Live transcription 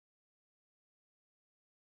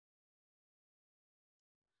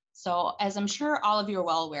So as I'm sure all of you are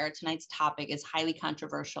well aware, tonight's topic is highly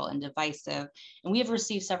controversial and divisive, and we have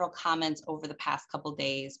received several comments over the past couple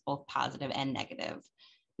days, both positive and negative.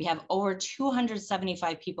 We have over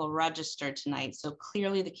 275 people registered tonight, so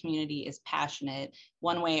clearly the community is passionate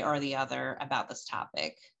one way or the other about this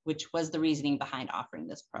topic, which was the reasoning behind offering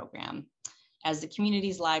this program. As the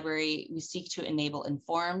community's library, we seek to enable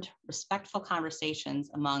informed, respectful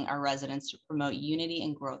conversations among our residents to promote unity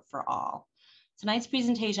and growth for all. Tonight's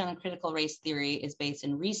presentation on critical race theory is based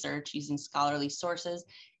in research using scholarly sources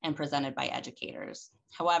and presented by educators.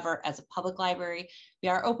 However, as a public library, we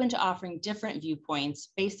are open to offering different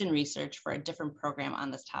viewpoints based in research for a different program on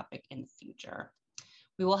this topic in the future.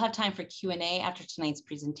 We will have time for Q&A after tonight's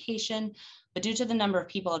presentation, but due to the number of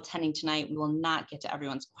people attending tonight, we will not get to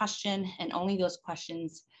everyone's question, and only those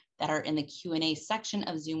questions that are in the Q&A section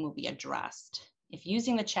of Zoom will be addressed. If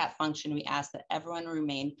using the chat function, we ask that everyone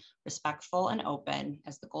remain respectful and open,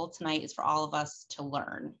 as the goal tonight is for all of us to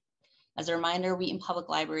learn. As a reminder, Wheaton Public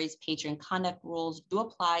Library's patron conduct rules do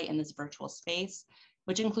apply in this virtual space,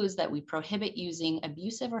 which includes that we prohibit using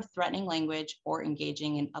abusive or threatening language or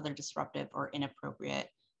engaging in other disruptive or inappropriate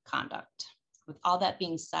conduct. With all that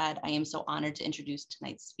being said, I am so honored to introduce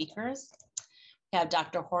tonight's speakers. We have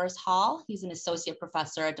Dr. Horace Hall. He's an associate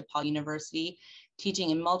professor at DePaul University, teaching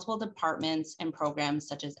in multiple departments and programs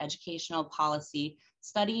such as educational policy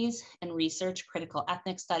studies and research, critical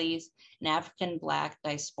ethnic studies, and African Black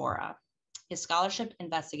diaspora. His scholarship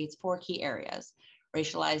investigates 4 key areas: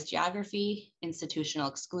 racialized geography, institutional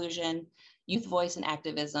exclusion, youth voice and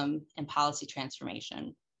activism, and policy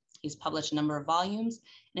transformation. He's published a number of volumes,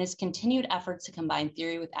 and his continued efforts to combine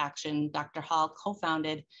theory with action, Dr. Hall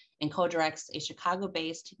co-founded and co-directs a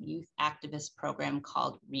Chicago-based youth activist program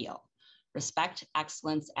called REAL, Respect,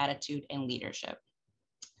 Excellence, Attitude, and Leadership.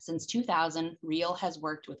 Since 2000, REAL has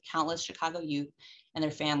worked with countless Chicago youth and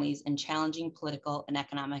their families in challenging political and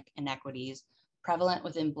economic inequities prevalent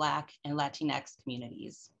within Black and Latinx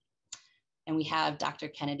communities. And we have Dr.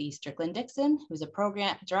 Kennedi Strickland-Dixon, who's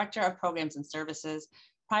a director of programs and services.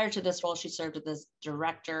 Prior to this role, she served as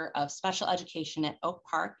director of special education at Oak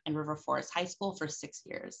Park and River Forest High School for 6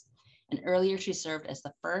 years. And earlier, she served as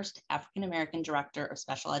the first African-American director of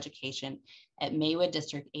special education at Maywood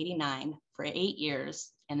District 89 for 8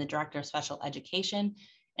 years, and the director of special education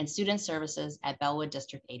and student services at Bellwood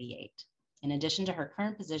District 88. In addition to her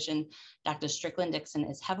current position, Dr. Strickland-Dixon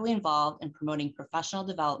is heavily involved in promoting professional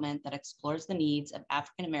development that explores the needs of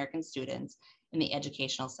African-American students in the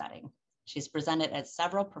educational setting. She's presented at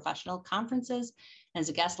several professional conferences and is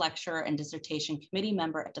a guest lecturer and dissertation committee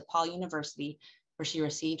member at DePaul University, where she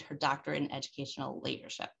received her doctorate in educational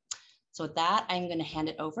leadership. So with that, I'm going to hand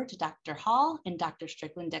it over to Dr. Hall and Dr.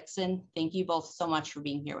 Strickland-Dixon. Thank you both so much for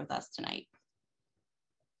being here with us tonight.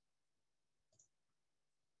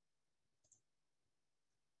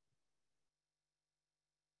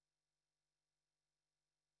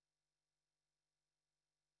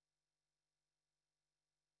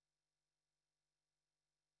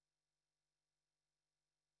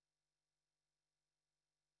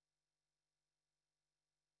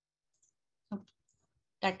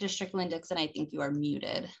 Dr. Strickland-Dixon, I think you are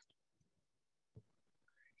muted.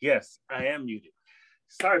 Yes, I am muted.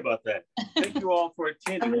 Sorry about that. Thank you all for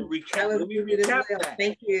attending. Let me recap that.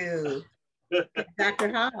 Thank you.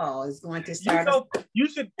 Dr. Hall is going to start. You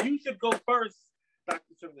should go first,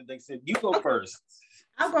 Dr. Strickland-Dixon. You go first.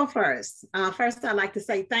 I'll go first. First, I'd like to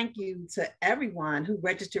say thank you to everyone who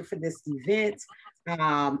registered for this event.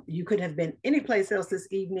 You could have been any place else this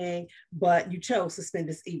evening, but you chose to spend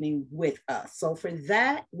this evening with us. So for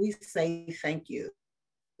that, we say thank you.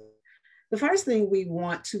 The first thing we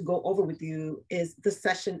want to go over with you is the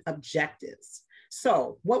session objectives.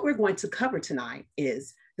 So what we're going to cover tonight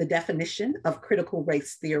is the definition of critical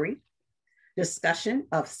race theory, discussion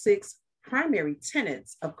of 6 primary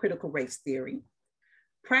tenets of critical race theory,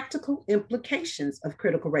 practical implications of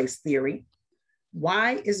critical race theory,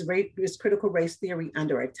 why is critical race theory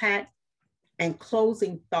under attack, and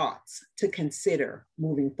closing thoughts to consider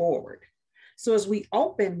moving forward. So as we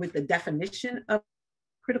open with the definition of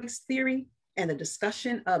critical race theory and the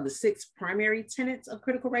discussion of the 6 primary tenets of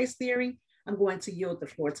critical race theory, I'm going to yield the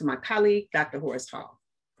floor to my colleague, Dr. Horace Hall.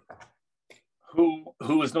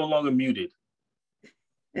 Who is no longer muted.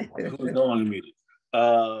 Who is no longer muted.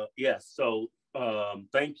 Yes, so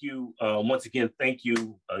thank you. Once again, thank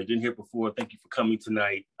you. You didn't hear before. Thank you for coming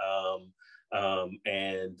tonight.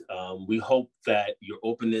 We hope that your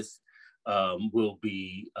openness will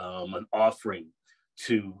be an offering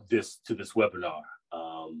to this webinar.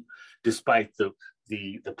 Despite the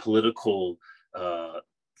political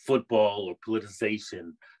football or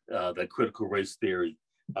politicization that critical race theory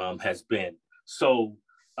has been. So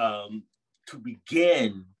to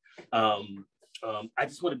begin, I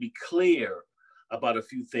just want to be clear about a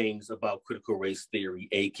few things about critical race theory,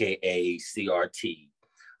 aka CRT,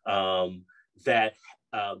 that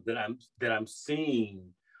I'm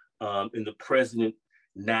seeing in the present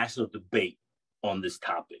national debate on this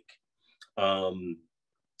topic. And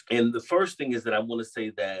the first thing is that I want to say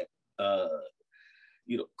that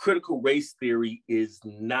critical race theory is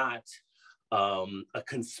not a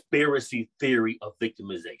conspiracy theory of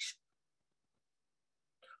victimization.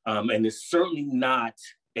 And it's certainly not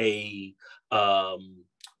it's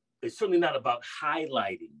certainly not about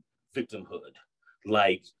highlighting victimhood,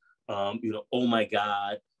 like, oh my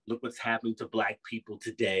God, look what's happening to Black people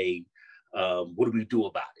today. What do we do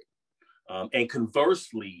about it? And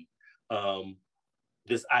conversely,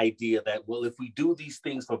 this idea that, well, if we do these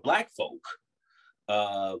things for Black folk,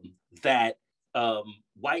 that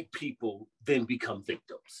white people then become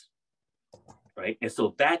victims, right? And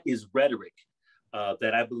so that is rhetoric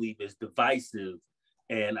that I believe is divisive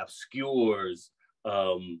and obscures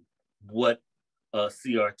what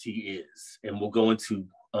CRT is. And we'll go into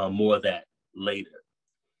more of that later.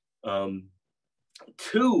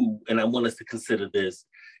 Two, and I want us to consider this,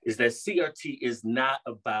 is that CRT is not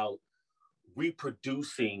about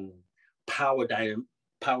reproducing power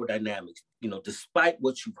dynamics. Despite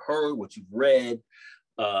what you've heard, what you've read,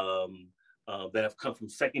 that have come from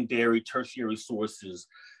secondary, tertiary sources,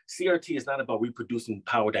 CRT is not about reproducing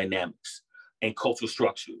power dynamics and cultural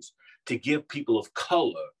structures to give people of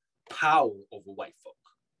color power over white folk.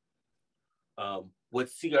 What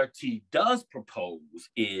CRT does propose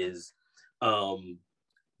is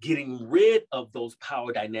getting rid of those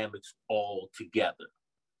power dynamics altogether.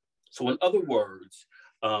 So in other words,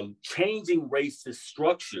 changing racist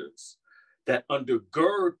structures that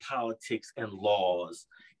undergird politics and laws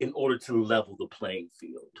in order to level the playing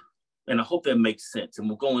field. And I hope that makes sense, and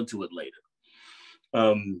we'll go into it later.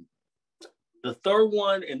 The third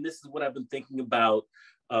one, and this is what I've been thinking about,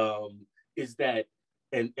 is that,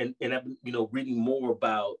 and I've been reading more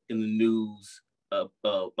about in the news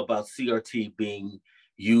about CRT being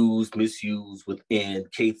used, misused within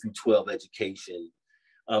K through 12 education,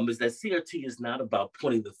 is that CRT is not about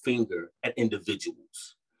pointing the finger at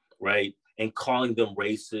individuals, right? And calling them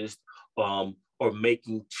racist, or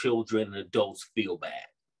making children and adults feel bad,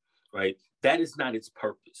 right? That is not its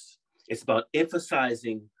purpose. It's about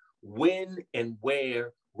emphasizing when and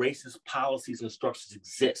where racist policies and structures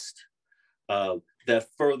exist that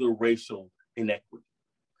further racial inequity,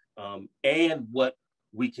 and what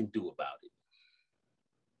we can do about it.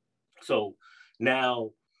 So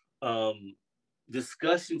now,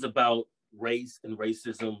 discussions about race and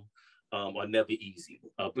racism are never easy,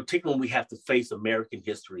 particularly when we have to face American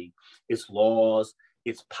history, its laws,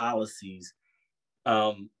 its policies,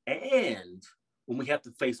 and when we have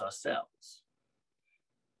to face ourselves.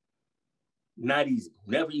 Not easy,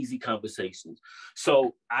 never easy conversations.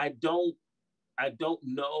 So I don't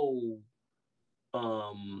know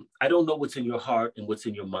what's in your heart and what's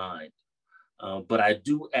in your mind, but I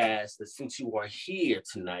do ask that since you are here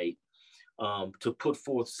tonight, to put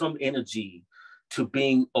forth some energy to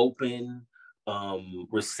being open,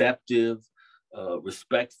 receptive,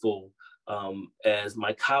 respectful, as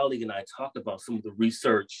my colleague and I talk about some of the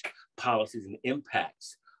research, policies, and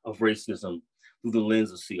impacts of racism through the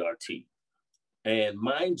lens of CRT. And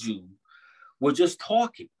mind you, we're just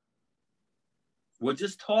talking. We're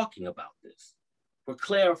just talking about this. We're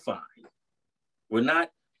clarifying. We're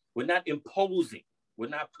not imposing. We're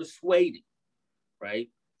not persuading, right?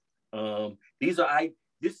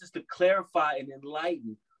 This is to clarify and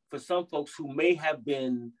enlighten for some folks who may have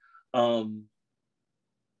been, who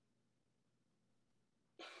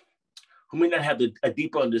may not have a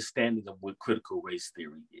deeper understanding of what critical race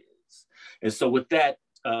theory is. And so with that,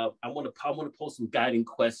 I want to pose some guiding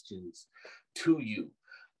questions to you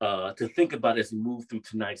to think about as we move through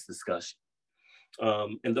tonight's discussion.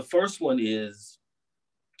 And the first one is,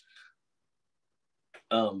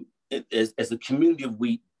 as a community of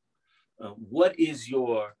Wheaton, what is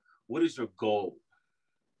your goal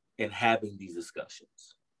in having these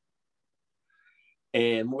discussions?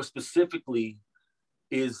 And more specifically,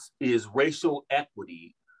 is racial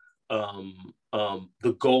equity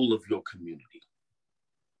the goal of your community?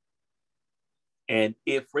 And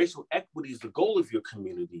if racial equity is the goal of your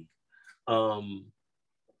community,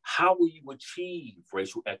 how will you achieve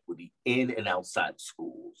racial equity in and outside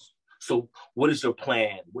schools? So what is your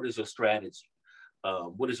plan? What is your strategy?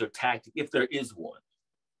 What is your tactic, if there is one?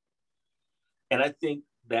 And I think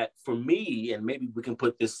that for me, and maybe we can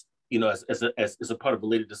put this, as a part of a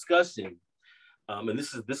later discussion, and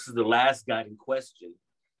this is the last guiding question,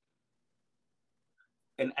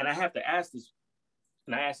 and I have to ask this,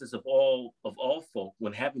 and I ask this of all folk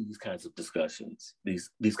when having these kinds of discussions, these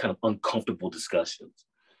kind of uncomfortable discussions.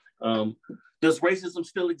 Does racism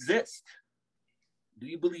still exist? Do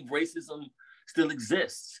you believe racism still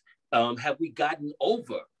exists? Have we gotten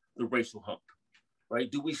over the racial hump,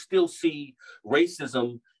 right? Do we still see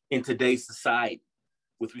racism in today's society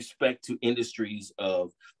with respect to industries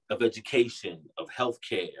of education, of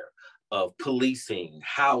healthcare, of policing,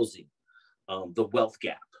 housing, the wealth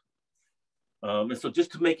gap? And so,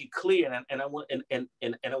 just to make it clear, and I want to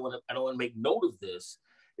make note of this,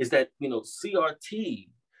 is that CRT,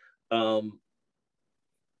 no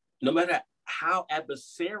matter how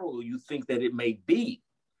adversarial you think that it may be,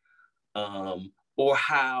 or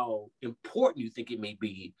how important you think it may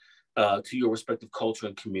be to your respective culture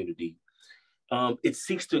and community, it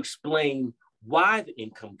seeks to explain why the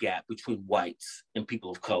income gap between whites and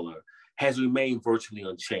people of color has remained virtually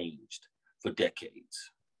unchanged for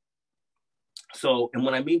decades. So, and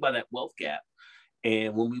what I mean by that wealth gap,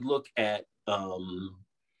 and when we look at, I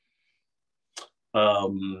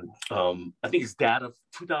think it's data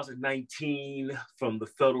 2019 from the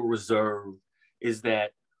Federal Reserve, is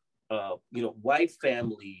that white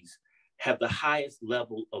families have the highest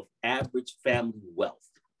level of average family wealth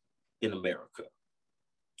in America,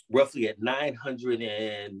 roughly at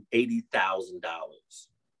 $980,000,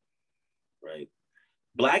 right?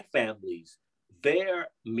 Black families, their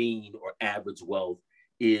mean or average wealth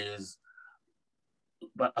is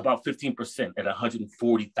about 15% at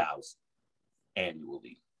 $140,000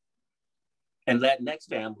 annually. And Latinx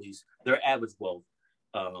families, their average wealth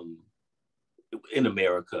in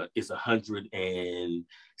America is $165,000.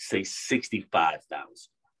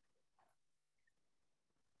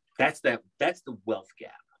 That's the wealth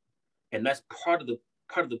gap, and that's part of the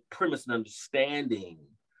premise and understanding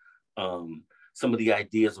some of the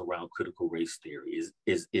ideas around critical race theory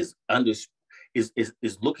is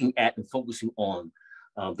looking at and focusing on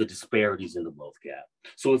the disparities in the wealth gap.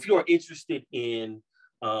 So if you are interested in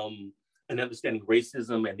and understanding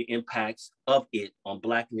racism and the impacts of it on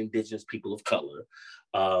Black and Indigenous people of color,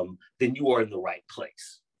 then you are in the right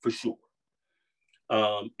place, for sure.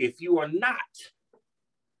 If you are not,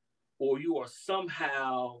 or you are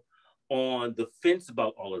somehow on the fence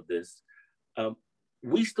about all of this,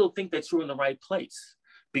 we still think that you're in the right place,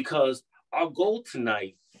 because our goal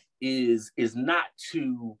tonight is not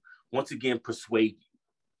to, once again, persuade you,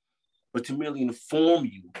 but to merely inform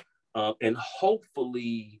you and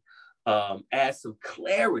hopefully add some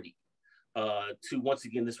clarity to, once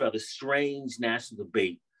again, this rather strange national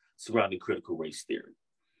debate surrounding critical race theory.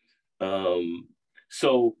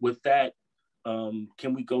 So with that,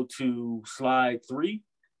 can we go to slide 3?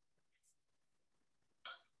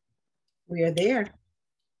 We are there.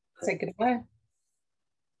 Take it away.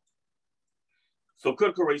 So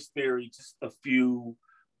critical race theory, just a few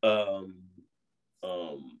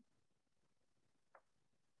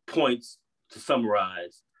points to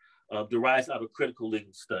summarize, derives out of critical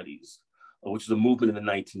legal studies, which is a movement in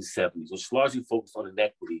the 1970s, which largely focused on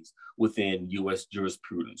inequities within US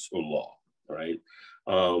jurisprudence or law, right?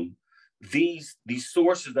 These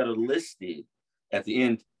sources that are listed at the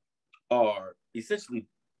end are essentially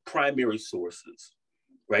primary sources,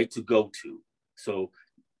 right, to go to. So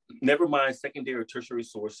never mind secondary or tertiary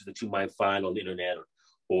sources that you might find on the internet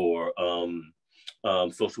or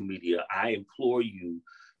social media. I implore you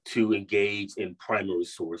to engage in primary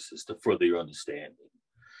sources to further your understanding.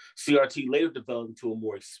 CRT later developed into a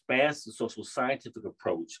more expansive social scientific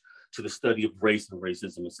approach to the study of race and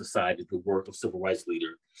racism in society, the work of civil rights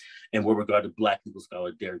leader and well-regarded Black legal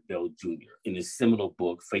scholar Derrick Bell Jr. in his seminal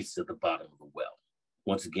book, Faces at the Bottom of the Well.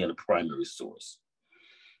 Once again, a primary source.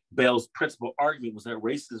 Bell's principal argument was that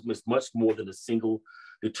racism is much more than a single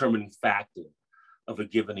determining factor of a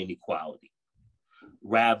given inequality.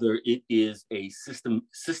 Rather, it is a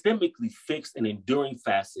systemically fixed and enduring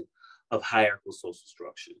facet of hierarchical social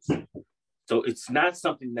structures. So it's not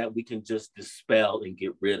something that we can just dispel and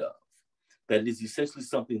get rid of. That is essentially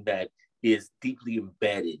something that is deeply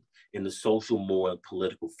embedded in the social, moral, and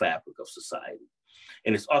political fabric of society.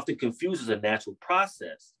 And it's often confused as a natural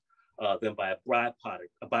process than by a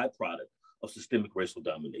byproduct of systemic racial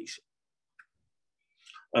domination.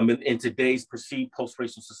 In today's perceived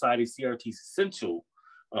post-racial society, CRT is essential,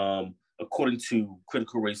 according to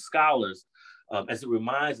critical race scholars, as it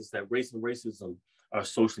reminds us that race and racism are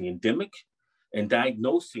socially endemic, and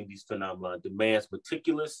diagnosing these phenomena demands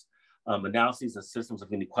meticulous analyses and systems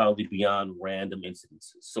of inequality beyond random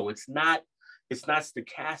incidences. So it's not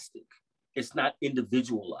stochastic, it's not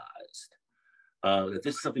individualized.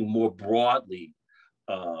 This is something more broadly,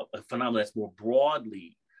 a phenomenon that's more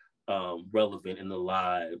broadly relevant in the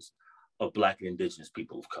lives of Black and Indigenous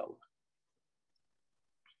people of color.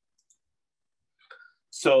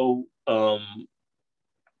 So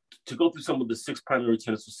to go through some of the 6 primary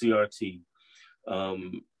tenets of CRT,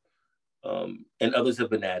 and others have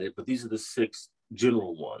been added, but these are the 6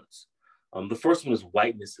 general ones. The first one is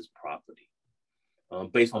whiteness is property.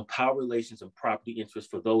 Based on power relations and property interests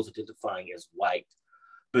for those identifying as white,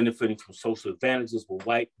 benefiting from social advantages, where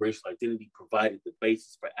white racial identity provided the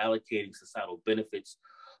basis for allocating societal benefits,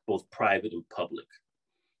 both private and public.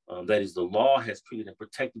 That is, the law has treated and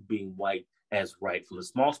protected being white as right, from the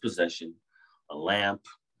smallest possession, a lamp,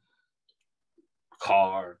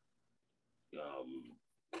 car,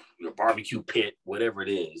 your barbecue pit, whatever it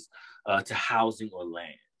is, to housing or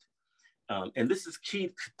land. And this is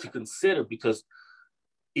key to consider, because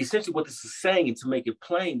essentially what this is saying, and to make it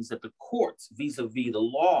plain, is that the courts, vis-a-vis the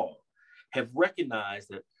law, have recognized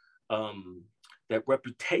that that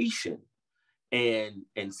reputation and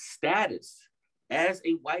status as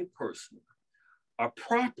a white person are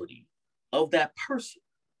property of that person,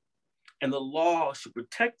 and the law should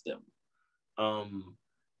protect them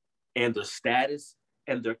and their status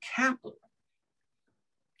and their capital.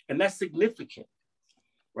 And that's significant,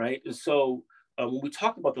 right? And so when we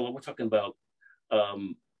talk about the law, we're talking about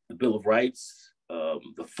the Bill of Rights,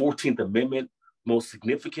 the 14th Amendment, most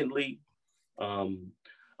significantly, and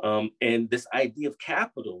this idea of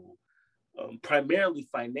capital, primarily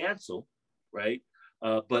financial, right?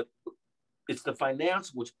 But it's the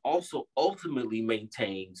financial which also ultimately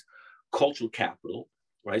maintains cultural capital,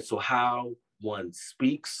 right? So how one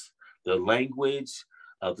speaks, the language,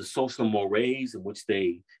 the social mores in which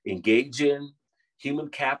they engage in, human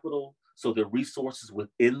capital, so the resources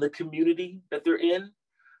within the community that they're in,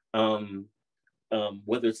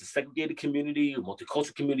 whether it's a segregated community, a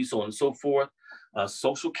multicultural community, so on and so forth,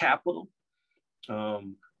 social capital, the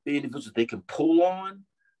individuals they can pull on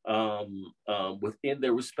within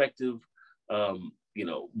their respective,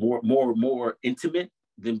 more intimate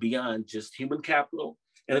than beyond just human capital.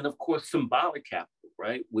 And then, of course, symbolic capital,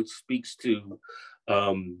 right, which speaks to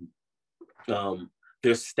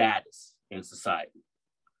their status in society.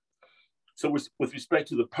 So with respect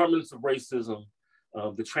to the permanence of racism,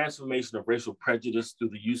 the transformation of racial prejudice through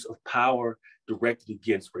the use of power directed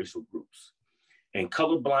against racial groups, and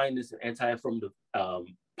colorblindness and anti-affirmative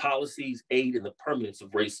policies aid in the permanence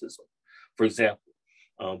of racism. For example,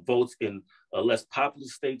 votes in less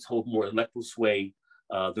populous states hold more electoral sway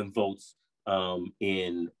than votes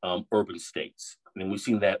in urban states. And we've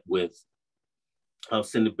seen that with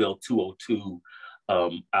Senate Bill 202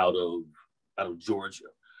 out of Georgia.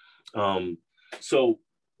 So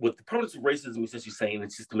what the permanence of racism is essentially saying, and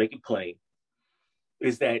just to make it plain,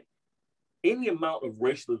 is that any amount of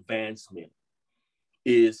racial advancement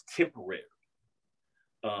is temporary.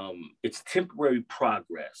 It's temporary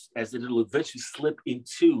progress, as it'll eventually slip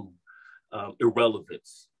into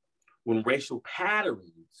irrelevance when racial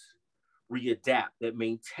patterns readapt that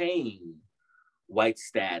maintain white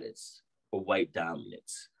status or white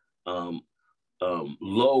dominance.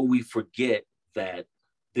 We forget that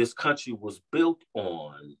this country was built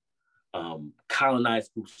on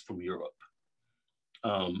colonized groups from Europe,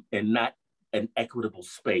 and not an equitable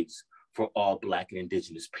space for all Black and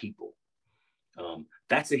Indigenous people.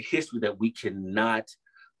 That's a history that we cannot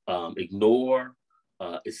ignore,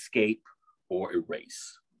 escape, or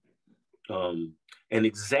erase. An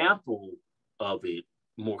example of it,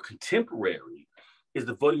 more contemporary, is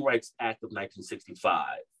the Voting Rights Act of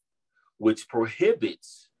 1965, which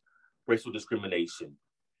prohibits racial discrimination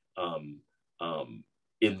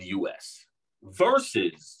in the US,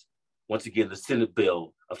 versus, once again, the Senate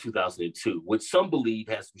Bill of 2002, which some believe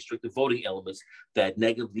has restrictive voting elements that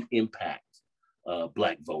negatively impact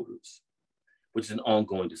Black voters, which is an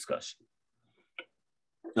ongoing discussion.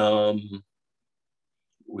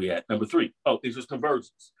 We at number 3. Oh, interest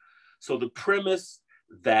convergence. So the premise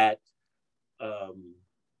that, I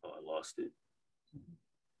lost it.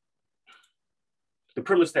 The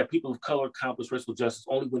premise that people of color accomplish racial justice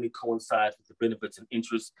only when it coincides with the benefits and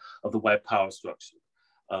interests of the white power structure.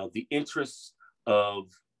 The interests of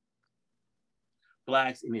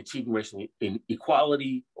Blacks in achieving racial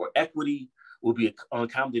inequality or equity will be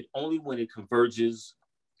accommodated only when it converges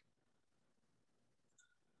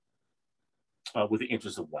with the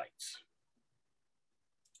interests of whites.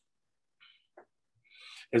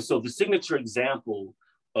 And so the signature example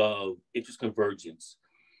of interest convergence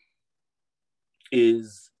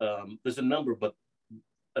is, there's a number, but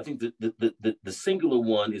I think the singular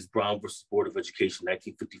one is Brown versus Board of Education,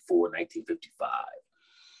 1954, 1955.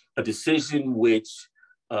 A decision which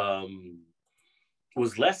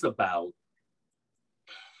was less about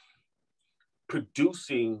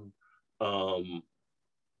producing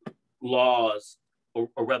laws, or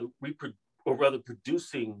rather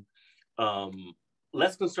producing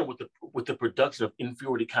less concerned with the production of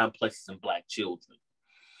inferiority complexes in Black children,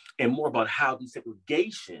 and more about how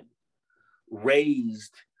desegregation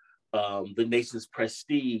raised the nation's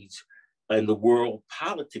prestige in the world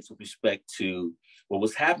politics with respect to what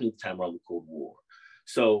was happening at the time around the Cold War.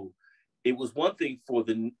 So it was one thing for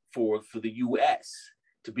the U.S.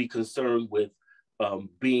 to be concerned with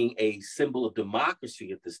being a symbol of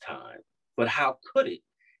democracy at this time, but how could it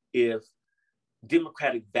if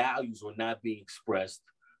democratic values were not being expressed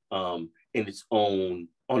on its own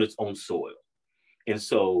soil? And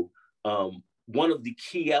so one of the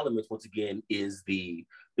key elements, once again, is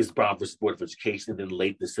Brown versus Board of Education, and then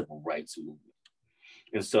later the Civil Rights Movement.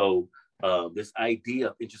 And so this idea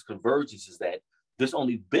of interest convergence is that this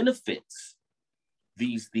only benefits,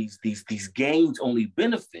 these gains only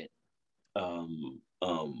benefit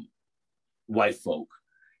white folk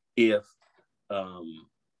if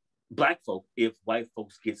Black folk if white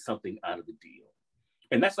folks get something out of the deal.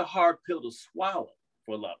 And that's a hard pill to swallow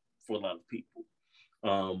for a lot of people.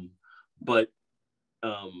 But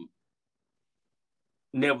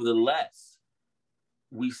nevertheless,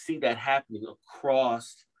 we see that happening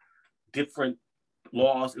across different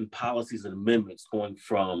laws and policies and amendments, going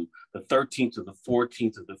from the 13th to the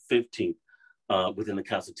 14th to the 15th within the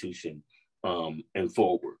Constitution and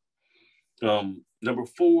forward. Number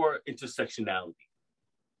 4, intersectionality.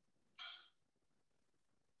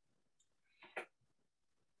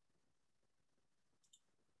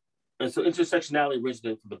 And so intersectionality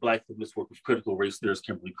originated from the Black feminist work of critical race theorist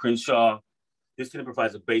Kimberly Crenshaw. This tenet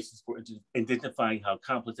provides a basis for identifying how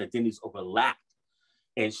complex identities overlap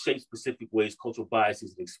and shape specific ways cultural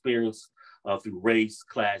biases and experience through race,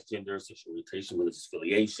 class, gender, sexual orientation, religious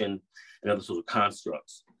affiliation, and other social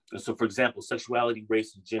constructs. And so, for example, sexuality,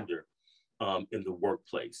 race, and gender in the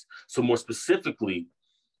workplace. So more specifically,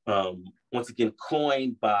 once again,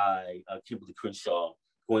 coined by Kimberly Crenshaw,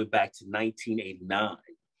 going back to 1989,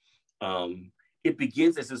 it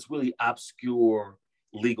begins as this really obscure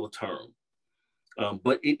legal term,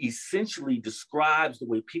 but it essentially describes the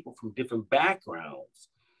way people from different backgrounds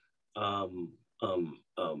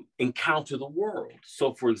encounter the world.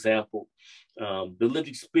 So, for example, the lived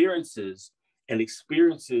experiences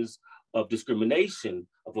of discrimination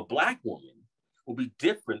of a Black woman will be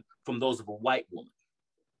different from those of a white woman,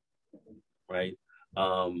 right?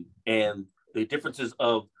 And the differences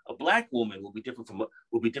of a Black woman will be different from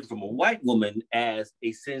a white woman as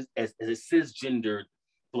a cisgendered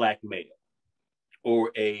Black male,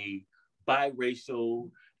 or a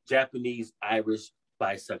biracial Japanese Irish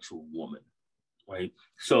bisexual woman, right?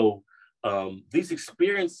 So these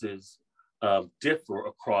experiences differ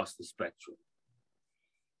across the spectrum.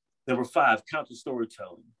 Number 5, counter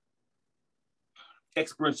storytelling.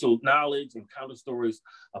 Experiential knowledge and counter stories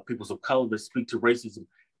of peoples of color that speak to racism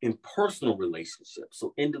in personal relationships,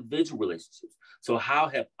 so individual relationships. So how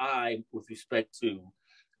have I, with respect to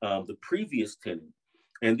the previous tenet,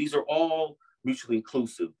 and these are all mutually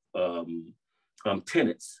inclusive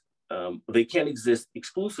tenets. They can't exist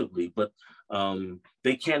exclusively, but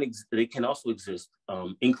they can also exist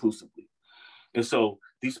inclusively. And so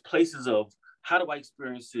these places of how do I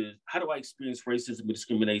experience racism and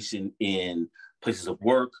discrimination in places of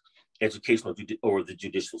work, education, or the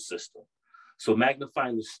judicial system? So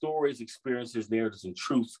magnifying the stories, experiences, narratives, and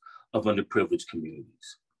truths of underprivileged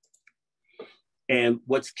communities. And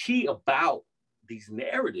what's key about these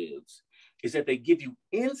narratives is that they give you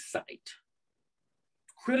insight,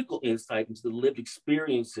 critical insight into the lived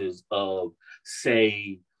experiences of,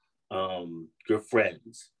 say, your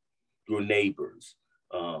friends, your neighbors,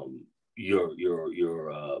 your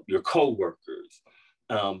co-workers,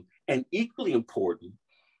 and equally important,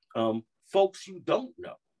 folks you don't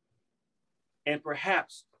know, and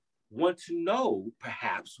perhaps want to know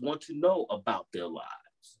about their lives.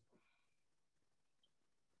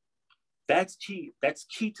 That's key. That's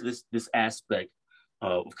key to this aspect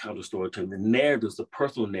of counter storytelling, the narratives, the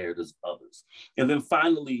personal narratives of others. And then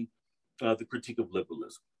finally, the critique of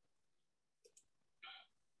liberalism.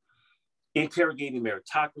 Interrogating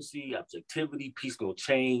meritocracy, objectivity, piecemeal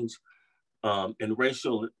change, and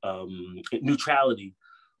racial neutrality,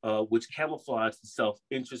 which camouflage the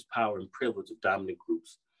self-interest, power, and privilege of dominant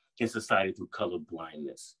groups in society through color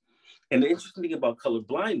blindness. And the interesting thing about color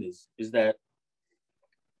blindness is that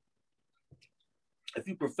if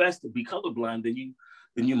you profess to be colorblind,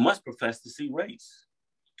 then you must profess to see race.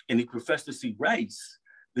 And if you profess to see race,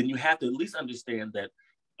 then you have to at least understand that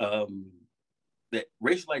that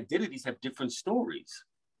racial identities have different stories.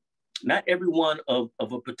 not everyone of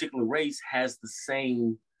a particular race has the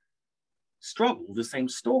same struggle, the same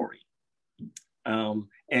story.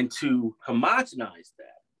 And to homogenize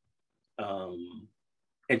that,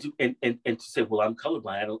 and to say, well, I'm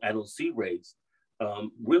colorblind, I don't see race,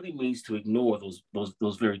 really means to ignore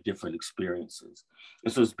those very different experiences.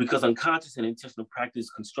 And so it's because unconscious and intentional practice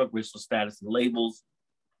construct racial status and labels.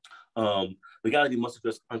 Legality must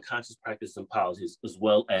address unconscious practice and policies as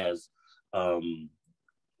well as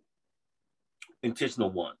intentional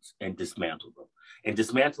ones, and dismantle them. And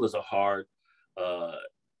dismantle is a hard,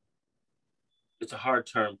 it's a hard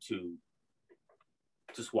term to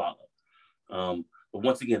swallow. But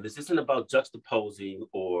once again, this isn't about juxtaposing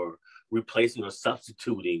or replacing or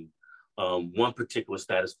substituting one particular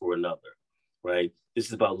status for another, right? This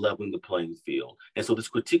is about leveling the playing field. And so this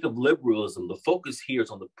critique of liberalism, the focus here is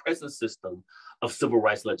on the present system of civil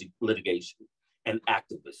rights litigation and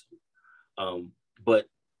activism. But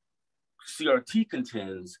CRT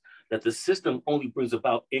contends that the system only brings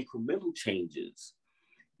about incremental changes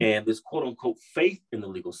and this quote unquote faith in the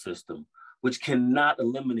legal system, which cannot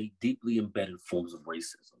eliminate deeply embedded forms of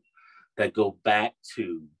racism that go back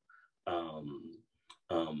to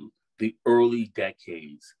the early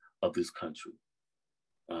decades of this country.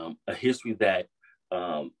 A history that,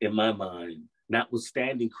 in my mind,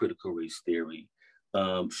 notwithstanding critical race theory,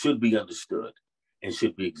 should be understood and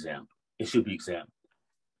should be examined. It should be examined.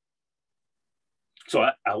 So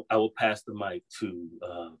I will pass the mic to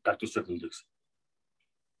Dr. Strickland-Dixon.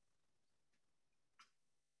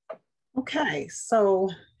 Okay, so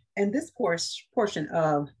in this portion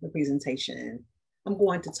of the presentation, I'm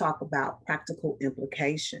going to talk about practical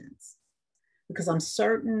implications, because I'm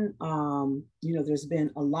certain, there's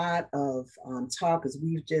been a lot of talk as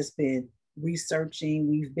we've just been researching,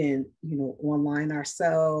 we've been, online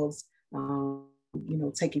ourselves,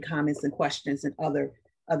 taking comments and questions and other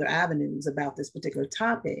avenues about this particular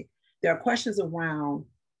topic. There are questions around,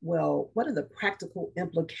 well, what are the practical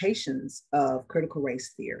implications of critical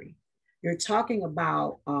race theory? You're talking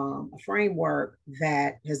about a framework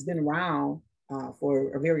that has been around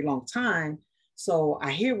for a very long time. So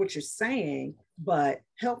I hear what you're saying, but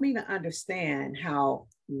help me to understand how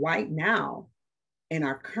right now, in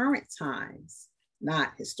our current times,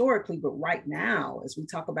 not historically, but right now, as we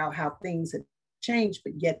talk about how things have changed,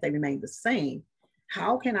 but yet they remain the same,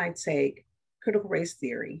 how can I take critical race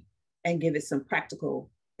theory and give it some practical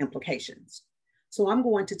implications? So I'm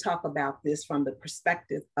going to talk about this from the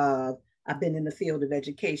perspective of, I've been in the field of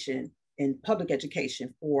education, in public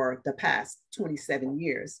education, for the past 27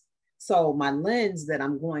 years. So my lens that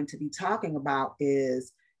I'm going to be talking about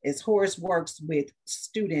is Horace works with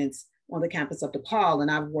students on the campus of DePaul,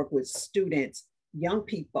 and I've worked with students, young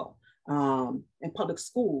people in public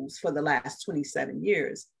schools for the last 27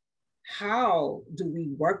 years. How do we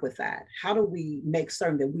work with that? How do we make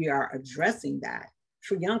certain that we are addressing that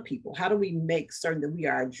for young people? How do we make certain that we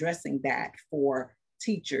are addressing that for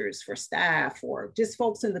teachers, for staff, or just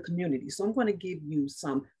folks in the community? So I'm going to give you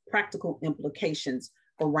some practical implications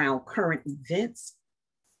around current events,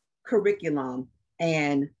 curriculum,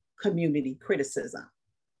 and community criticism.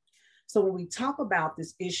 So when we talk about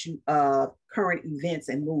this issue of current events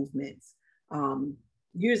and movements,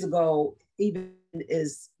 years ago, even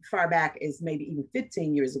as far back as maybe even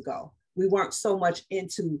 15 years ago, we weren't so much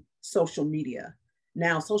into social media.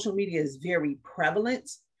 Now, social media is very prevalent.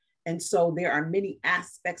 And so there are many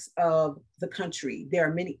aspects of the country, there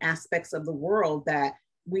are many aspects of the world that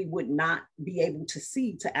we would not be able to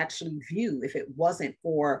see, to actually view, if it wasn't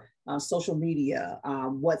for social media,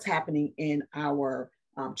 what's happening in our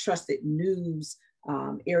trusted news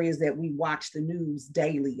areas that we watch the news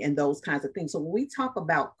daily and those kinds of things. So when we talk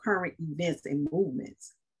about current events and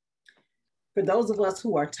movements, for those of us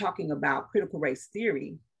who are talking about critical race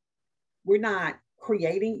theory, we're not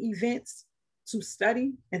creating events to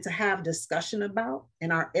study and to have discussion about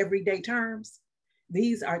in our everyday terms.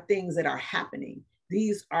 These are things that are happening.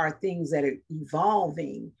 These are things that are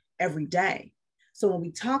evolving every day. So when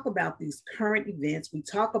we talk about these current events, we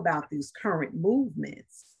talk about these current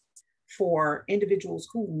movements for individuals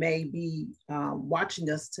who may be watching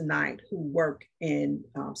us tonight who work in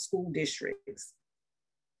school districts.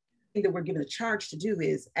 The thing that we're given a charge to do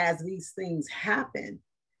is, as these things happen,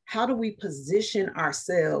 how do we position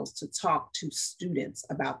ourselves to talk to students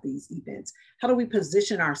about these events? How do we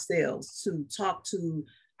position ourselves to talk to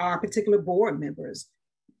our particular board members,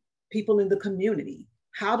 people in the community?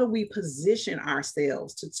 How do we position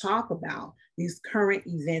ourselves to talk about these current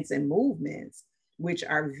events and movements, which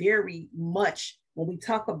are very much, when we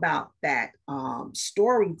talk about that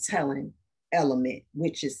storytelling element,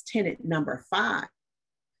 which is tenet number 5,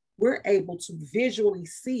 we're able to visually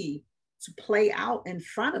see to play out in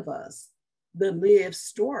front of us the lived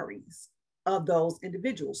stories of those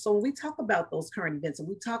individuals. So when we talk about those current events and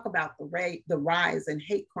we talk about the rise in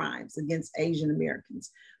hate crimes against Asian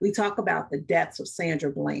Americans, we talk about the deaths of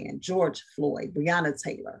Sandra Bland, George Floyd, Breonna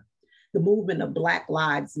Taylor, the movement of Black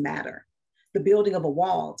Lives Matter, the building of a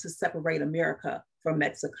wall to separate America from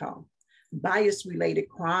Mexico, bias-related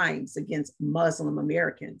crimes against Muslim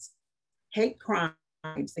Americans, hate crimes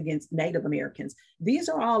against Native Americans. These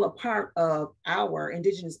are all a part of our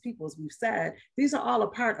Indigenous peoples, we've said, these are all a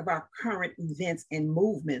part of our current events and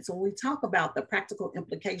movements. So when we talk about the practical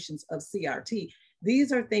implications of CRT,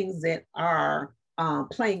 these are things that are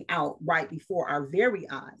playing out right before our very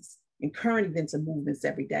eyes in current events and movements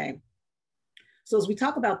every day. So as we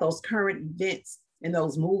talk about those current events and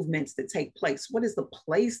those movements that take place, what is the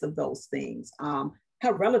place of those things?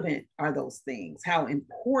 How relevant are those things? How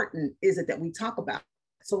important is it that we talk about?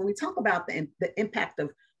 So when we talk about the impact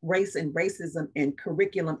of race and racism in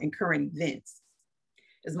curriculum and current events,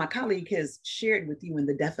 as my colleague has shared with you in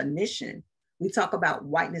the definition, we talk about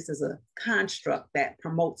whiteness as a construct that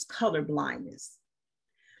promotes color blindness.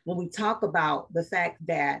 When we talk about the fact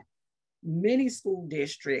that many school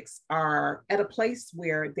districts are at a place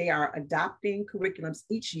where they are adopting curriculums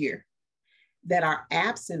each year that are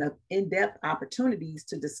absent of in-depth opportunities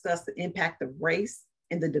to discuss the impact of race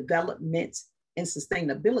and the development and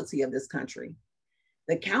sustainability of this country.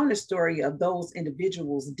 The counter story of those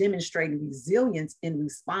individuals demonstrating resilience in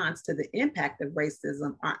response to the impact of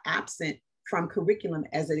racism are absent from curriculum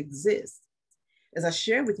as it exists. As I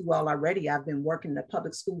shared with you all already, I've been working in the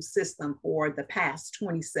public school system for the past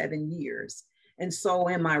 27 years. And so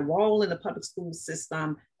in my role in the public school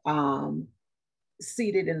system,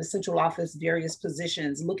 seated in the central office, various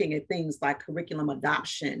positions, looking at things like curriculum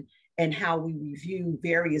adoption and how we review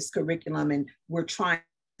various curriculum, and we're trying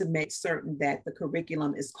to make certain that the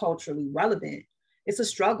curriculum is culturally relevant. It's a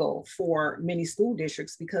struggle for many school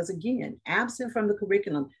districts because, again, absent from the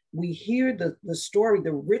curriculum, we hear the story,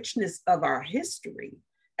 the richness of our history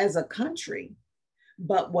as a country.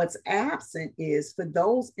 But what's absent is for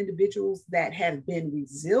those individuals that have been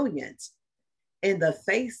resilient in the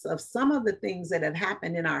face of some of the things that have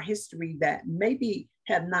happened in our history that maybe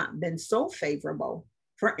have not been so favorable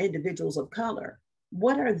for individuals of color.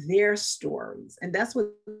 What are their stories? And that's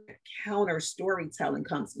what counter storytelling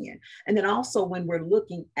comes in. And then also when we're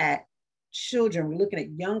looking at children, we're looking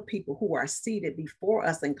at young people who are seated before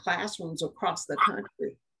us in classrooms across the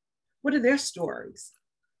country. What are their stories?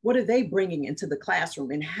 What are they bringing into the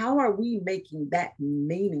classroom? And how are we making that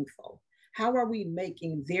meaningful? How are we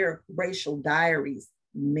making their racial diaries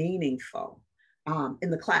meaningful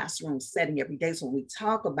in the classroom setting every day? So when we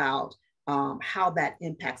talk about how that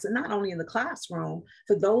impacts, and not only in the classroom,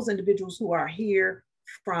 for those individuals who are here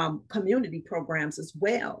from community programs as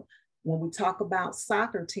well. When we talk about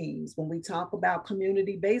soccer teams, when we talk about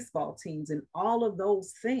community baseball teams and all of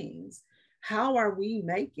those things, how are we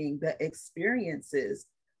making the experiences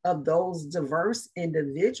of those diverse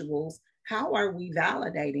individuals? How are we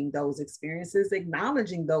validating those experiences,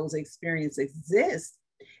 acknowledging those experiences exist,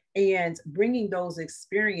 and bringing those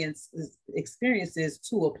experiences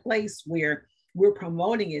to a place where we're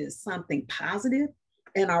promoting it as something positive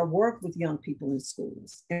in our work with young people in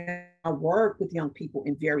schools, and our work with young people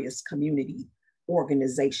in various community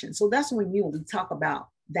organizations. So that's what we mean when we talk about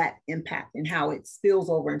that impact and how it spills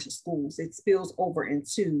over into schools. It spills over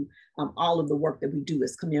into all of the work that we do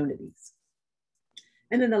as communities.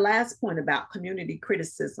 And then the last point about community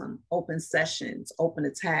criticism, open sessions, open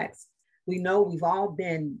attacks. We know we've all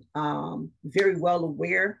been very well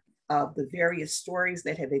aware of the various stories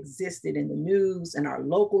that have existed in the news and our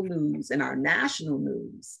local news and our national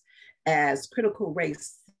news as critical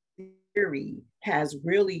race theory has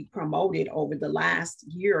really promoted over the last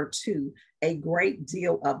year or two a great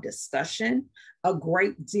deal of discussion, a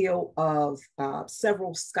great deal of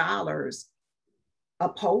several scholars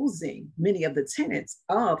opposing many of the tenets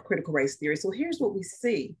of critical race theory. So here's what we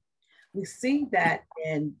see. We see that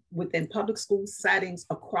within public school settings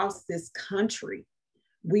across this country,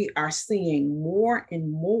 we are seeing more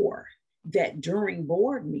and more that during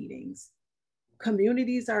board meetings,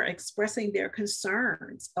 communities are expressing their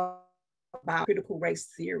concerns about critical race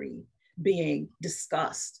theory being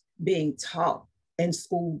discussed, being taught in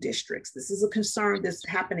school districts. This is a concern that's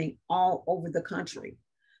happening all over the country.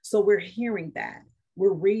 So we're hearing that,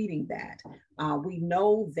 we're reading that. We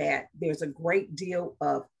know that there's a great deal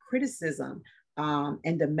of criticism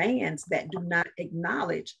and demands that do not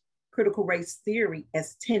acknowledge critical race theory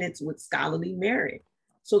as tenets with scholarly merit.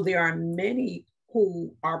 So there are many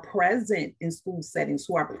who are present in school settings,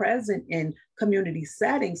 who are present in community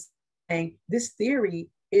settings, saying this theory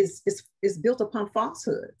is built upon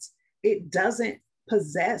falsehoods. It doesn't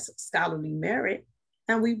possess scholarly merit.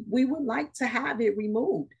 And we would like to have it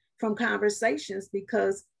removed from conversations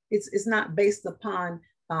because it's not based upon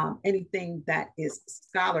anything that is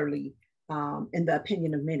scholarly in the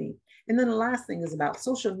opinion of many. And then the last thing is about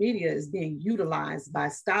social media is being utilized by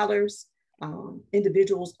scholars,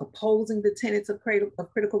 individuals opposing the tenets of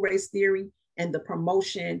critical race theory and the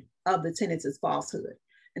promotion of the tenets as falsehood.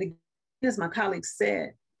 And again, as my colleague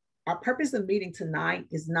said, our purpose of meeting tonight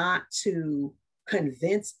is not to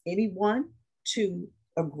convince anyone to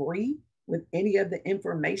agree with any of the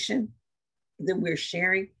information that we're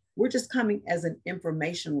sharing. We're just coming as an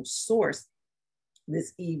informational source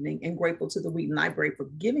this evening, and grateful to the Wheaton Library for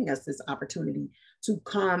giving us this opportunity to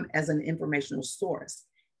come as an informational source.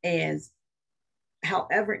 And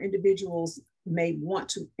however individuals may want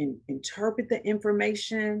to interpret the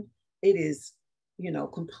information, it is,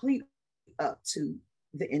 complete up to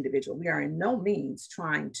the individual. We are in no means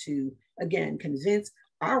trying to, again, convince.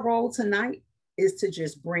 Our role tonight is to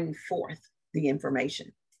just bring forth the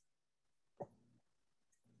information.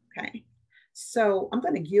 Okay. So I'm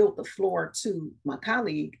going to yield the floor to my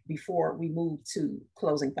colleague before we move to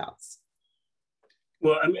closing thoughts.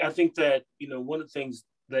 Well, I mean, I think that, one of the things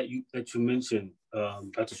that you mentioned,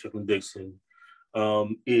 Dr. Strickland-Dixon,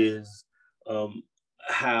 is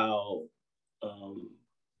how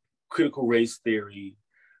critical race theory,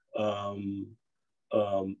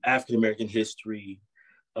 African-American history,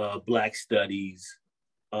 Black studies,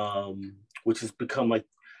 which has become like,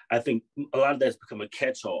 I think a lot of that's become a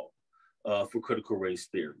catch-all for critical race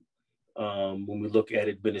theory. When we look at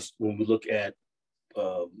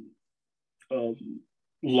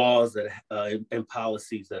laws that and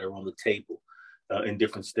policies that are on the table in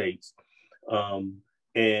different states,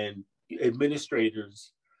 and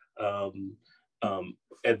administrators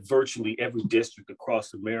at virtually every district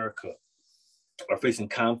across America are facing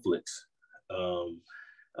conflicts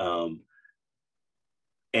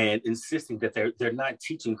and insisting that they're not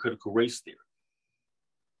teaching critical race theory,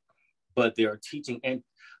 but they are teaching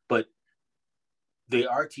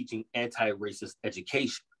anti-racist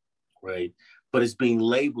education, right? But it's being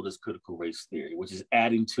labeled as critical race theory, which is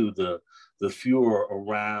adding to the furor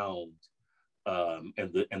around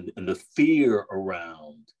and the fear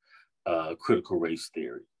around critical race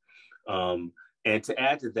theory. And to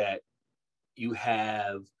add to that, you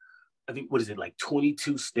have, I think,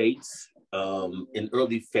 22 states in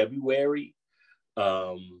early February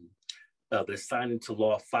that signed into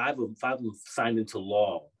law. Five of them signed into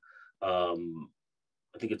law. I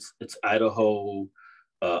think it's Idaho,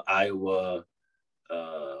 Iowa,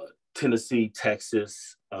 Tennessee,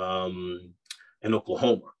 Texas, and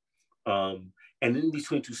Oklahoma. And in these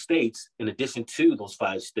 22 states, in addition to those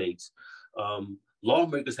 5 states,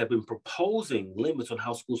 lawmakers have been proposing limits on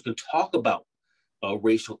how schools can talk about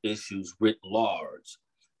racial issues writ large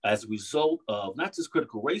as a result of not just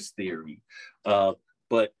critical race theory,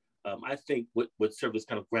 but I think what served as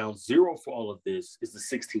kind of ground zero for all of this is the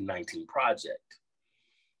 1619 Project,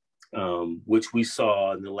 which we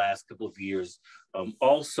saw in the last couple of years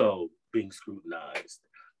also being scrutinized,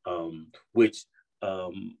 which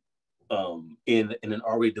in an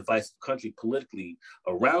already divisive country politically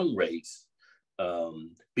around race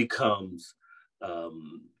becomes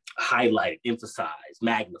highlighted, emphasized,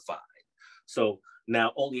 magnified. So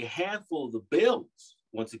now only a handful of the bills,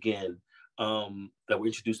 once again, that were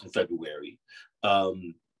introduced in February,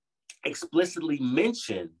 explicitly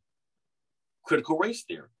mention critical race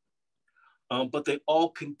theory. But they all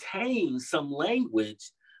contain some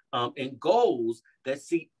language and goals that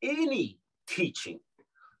see any teaching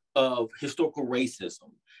of historical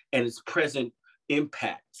racism and its present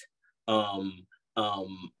impact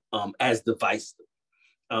as divisive,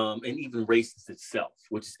 and even racist itself,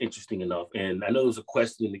 which is interesting enough. And I know there's a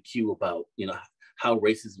question in the queue about, how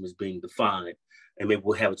racism is being defined, and maybe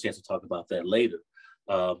we'll have a chance to talk about that later.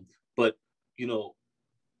 But,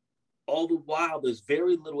 all the while, there's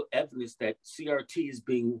very little evidence that CRT is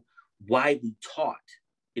being widely taught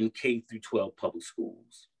in K through 12 public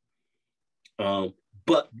schools.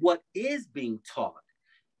 But what is being taught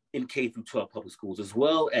in K through 12 public schools, as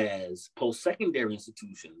well as post-secondary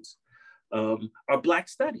institutions, are Black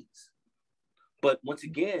studies. But once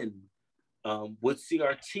again, with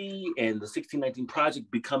CRT and the 1619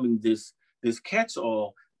 Project becoming this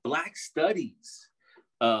catch-all, Black studies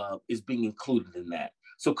is being included in that.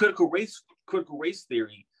 So critical race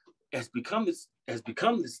theory has become this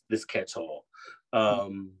catch-all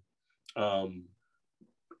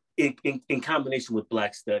in combination with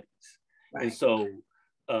Black studies. Right. And so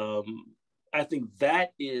I think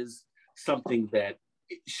that is something that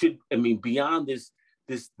should, beyond this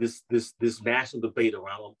this national debate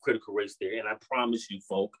around critical race theory. And I promise you,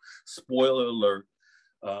 folk, spoiler alert,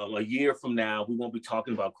 a year from now, we won't be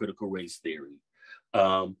talking about critical race theory.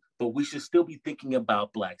 But we should still be thinking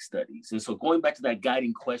about Black studies. And so going back to that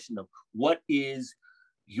guiding question of what is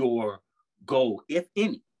your goal, if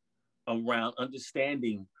any, around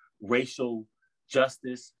understanding racial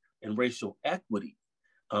justice and racial equity,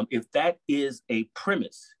 if that is a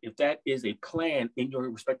premise, if that is a plan in your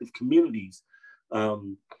respective communities,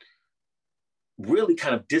 really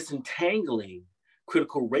kind of disentangling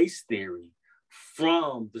critical race theory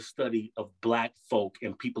from the study of Black folk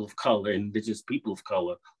and people of color, and indigenous people of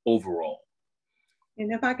color overall.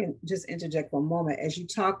 And if I can just interject for a moment, as you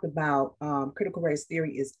talked about, critical race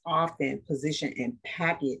theory is often positioned and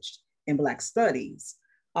packaged in Black studies.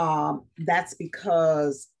 That's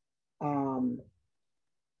because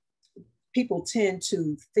people tend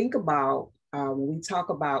to think about, when we talk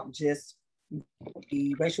about just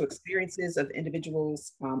the racial experiences of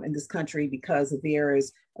individuals in this country, because there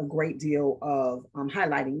is a great deal of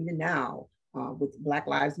highlighting, even now with Black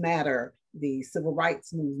Lives Matter, the civil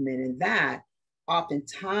rights movement, and that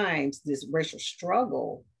oftentimes this racial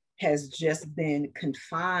struggle has just been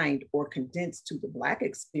confined or condensed to the Black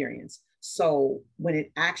experience. So when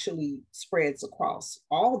it actually spreads across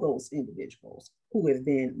all those individuals who have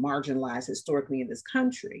been marginalized historically in this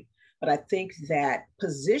country, but I think that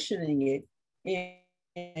positioning it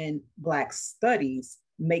in Black studies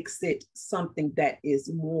makes it something that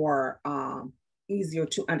is more easier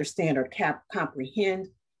to understand or comprehend,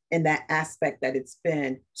 in that aspect that it's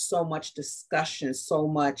been so much discussion, so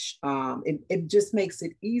much, it just makes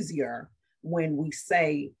it easier when we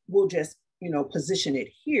say, we'll just, position it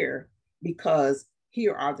here because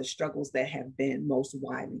here are the struggles that have been most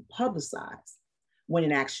widely publicized. When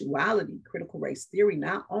in actuality, critical race theory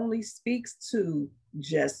not only speaks to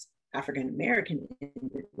just African-American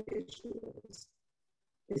individuals,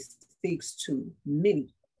 it speaks to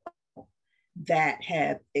many people that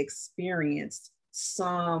have experienced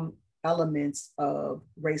some elements of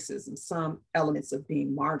racism, some elements of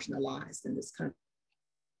being marginalized in this country.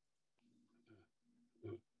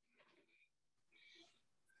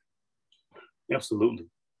 Absolutely.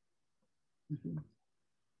 Mm-hmm.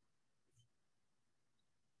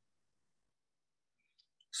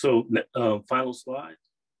 So final slide.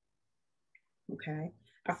 Okay,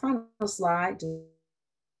 our final slide.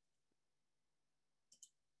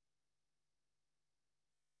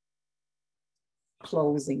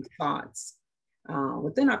 Closing thoughts.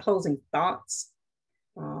 Within our closing thoughts,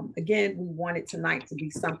 again, we wanted tonight to be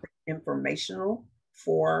something informational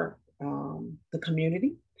for the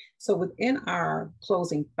community. So within our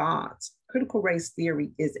closing thoughts, critical race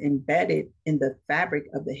theory is embedded in the fabric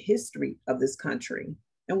of the history of this country.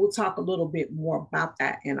 And we'll talk a little bit more about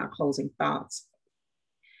that in our closing thoughts.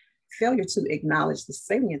 Failure to acknowledge the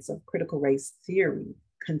salience of critical race theory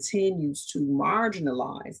continues to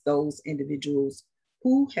marginalize those individuals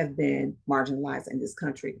who have been marginalized in this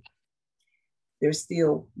country. There's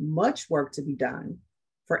still much work to be done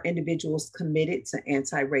for individuals committed to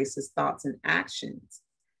anti-racist thoughts and actions.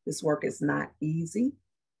 This work is not easy,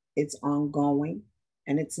 it's ongoing,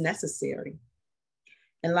 and it's necessary.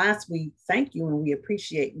 And last, we thank you and we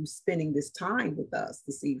appreciate you spending this time with us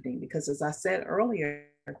this evening, because as I said earlier,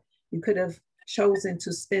 you could have chosen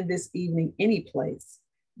to spend this evening any place,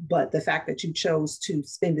 but the fact that you chose to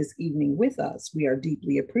spend this evening with us, we are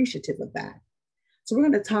deeply appreciative of that. So we're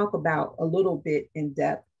going to talk about a little bit in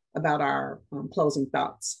depth about our closing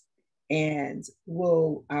thoughts. And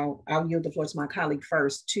I'll yield the floor to my colleague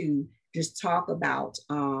first to just talk about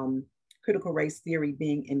critical race theory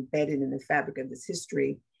being embedded in the fabric of this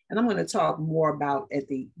history. And I'm going to talk more about at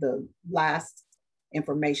the last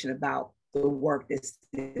information about the work that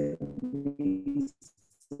still needs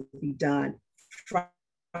to be done from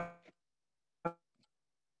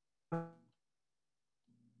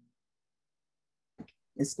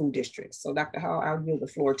in school districts. So Dr. Hall, I'll yield the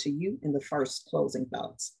floor to you in the first closing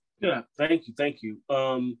thoughts. Yeah, thank you. I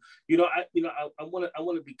want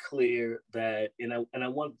to be clear that, and I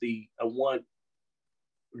want the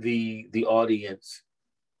audience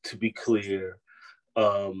to be clear,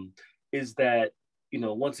 is that,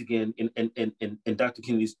 once again, and Dr.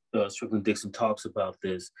 Kennedi Strickland-Dixon talks about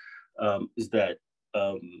this, is that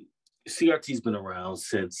CRT's been around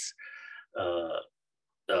since the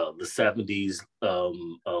 70s,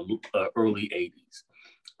 early 80s.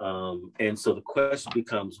 And so the question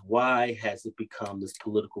becomes, why has it become this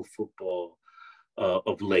political football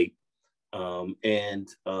of late? And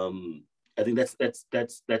I think that's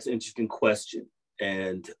an interesting question.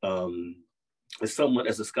 And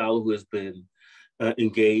as a scholar who has been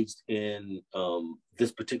engaged in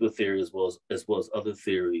this particular theory as well as other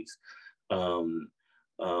theories.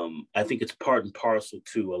 I think it's part and parcel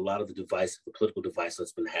to a lot of the political device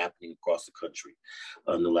that's been happening across the country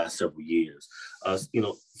in the last several years.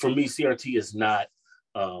 For me, CRT is not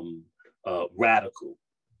radical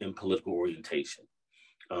in political orientation,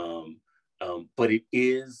 but it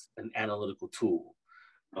is an analytical tool.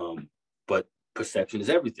 But perception is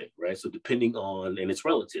everything, right? So depending on, and it's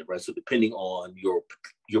relative, right? So depending on your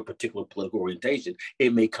particular political orientation,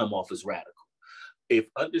 it may come off as radical. If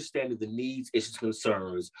understanding the needs, issues,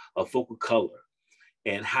 concerns of focal color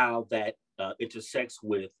and how that intersects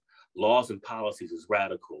with laws and policies is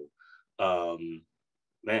radical, I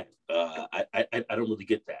don't really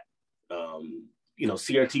get that.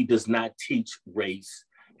 CRT does not teach race,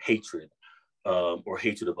 hatred, or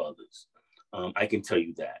hatred of others. I can tell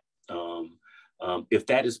you that. If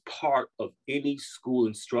that is part of any school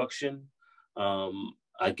instruction,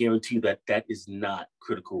 I guarantee that is not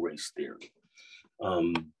critical race theory.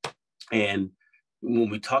 And when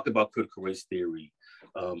we talk about critical race theory,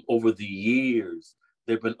 over the years,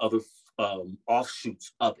 there have been other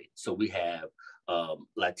offshoots of it. So we have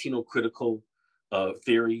Latino critical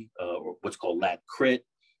theory, or what's called Lat Crit,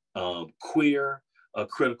 queer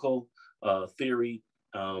critical theory,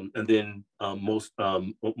 and then most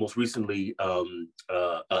recently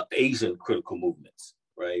Asian critical movements,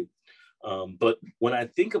 right? But when I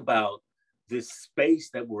think about this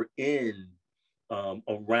space that we're in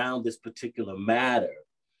around this particular matter,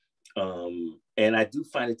 and I do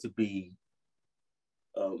find it to be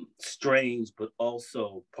strange, but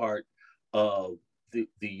also part of the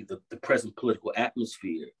present political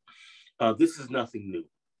atmosphere. This is nothing new.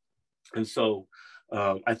 And so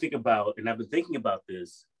I think about, and I've been thinking about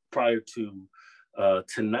this prior to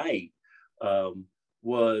tonight,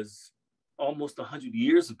 was almost 100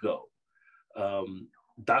 years ago.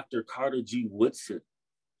 Dr. Carter G. Woodson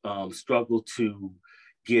struggled to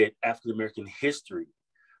get African-American history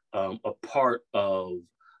a part of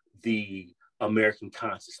the American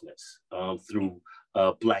consciousness through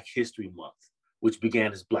Black History Month, which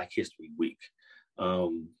began as Black History Week,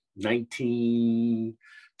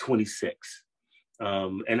 1926.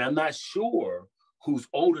 And I'm not sure who's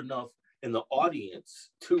old enough in the audience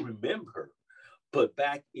to remember, but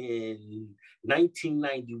back in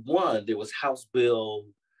 1991, there was House Bill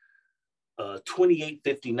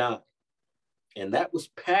 2859, and that was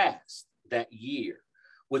passed that year,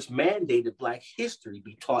 which mandated Black history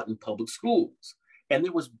be taught in public schools. And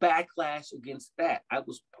there was backlash against that. I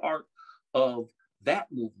was part of that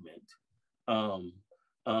movement to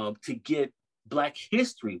get Black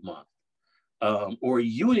History Month or a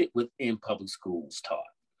unit within public schools taught.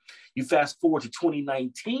 You fast forward to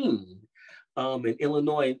 2019 in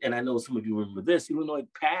Illinois, and I know some of you remember this, Illinois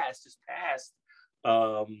just passed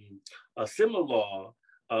a similar law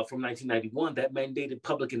from 1991 that mandated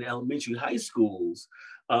public and elementary high schools,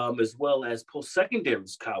 as well as post-secondary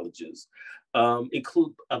colleges,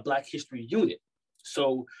 include a Black history unit.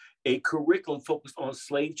 So a curriculum focused on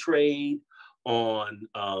slave trade, on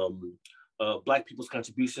Black people's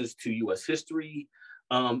contributions to US history,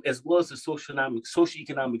 as well as the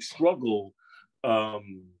socioeconomic struggle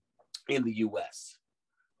in the US.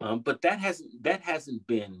 But that hasn't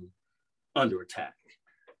been under attack.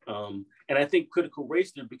 And I think critical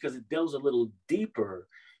race theory, because it delves a little deeper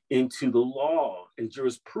into the law and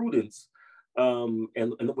jurisprudence and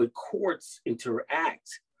the way courts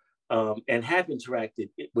interact and have interacted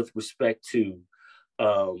with respect to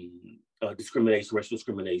discrimination, racial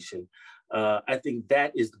discrimination. I think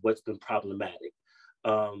that is what's been problematic.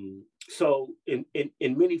 So in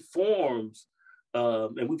many forms,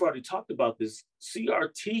 and we've already talked about this,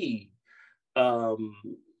 CRT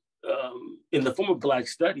in the form of Black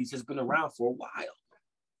studies has been around for a while.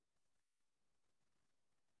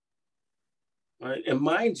 Right? And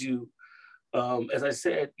mind you, as I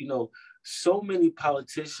said, so many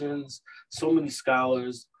politicians, so many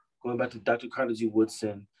scholars, going back to Dr. Carter G.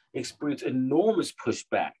 Woodson, experienced enormous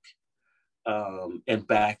pushback and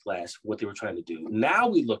backlash for what they were trying to do. Now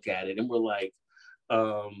we look at it and we're like,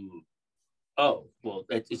 oh, well,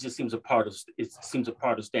 it just seems a part of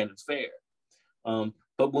standard fare.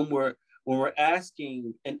 But when we're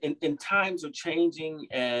asking, and times are changing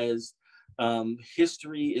as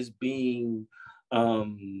history is being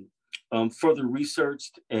further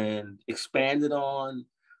researched and expanded on,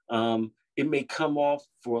 it may come off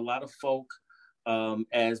for a lot of folk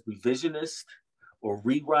as revisionist or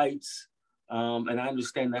rewrites, and I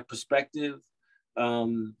understand that perspective.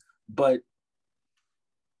 But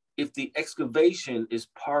if the excavation is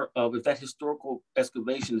if that historical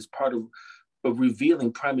excavation is part of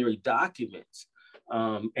revealing primary documents,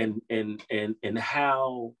 and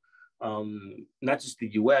how not just the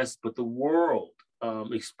U.S. but the world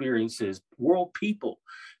world people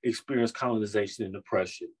experience colonization and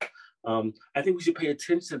oppression. I think we should pay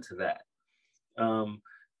attention to that.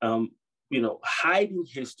 Hiding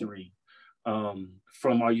history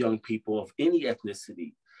from our young people of any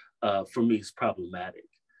ethnicity, for me, is problematic.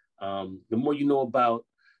 The more you know about,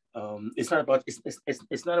 it's not about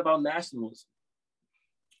nationalism.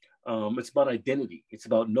 It's about identity. It's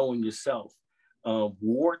about knowing yourself,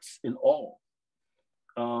 warts and all.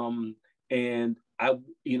 And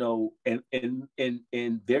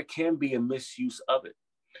there can be a misuse of it.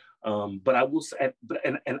 But I will say,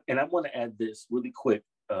 and I want to add this really quick,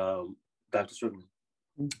 Dr.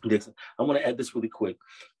 Strickland-Dixon. I want to add this really quick,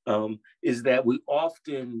 is that we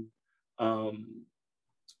often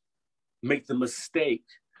make the mistake.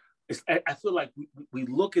 I feel like we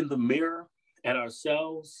look in the mirror at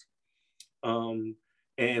ourselves, and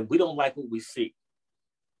we don't like what we see.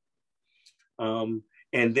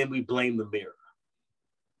 And then we blame the mirror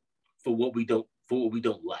for what we don't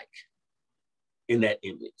like in that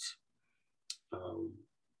image.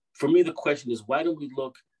 For me, the question is, why don't we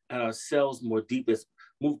look at ourselves more deeply?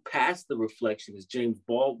 Move past the reflection, as James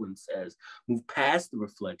Baldwin says, move past the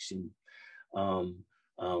reflection, and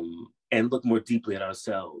look more deeply at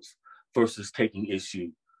ourselves versus taking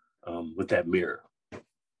issue with that mirror.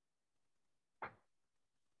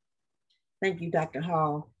 Thank you, Dr.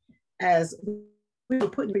 Hall. As we were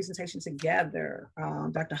putting the presentation together,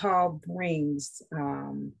 Dr. Hall brings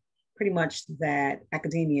pretty much that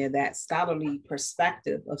academia, that scholarly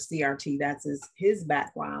perspective of CRT. That's his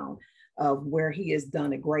background of where he has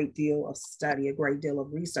done a great deal of study, a great deal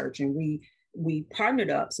of research. And we partnered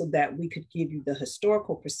up so that we could give you the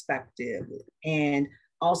historical perspective and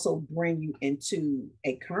also bring you into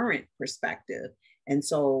a current perspective. And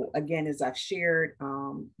so again, as I've shared,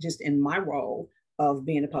 just in my role of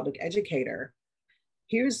being a public educator,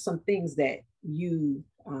 here's some things that you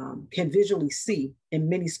can visually see in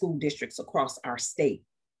many school districts across our state.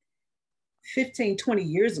 15, 20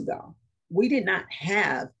 years ago, we did not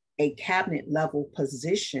have a cabinet level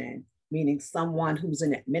position, meaning someone who's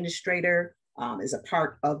an administrator, is a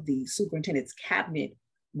part of the superintendent's cabinet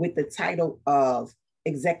with the title of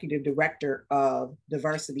Executive Director of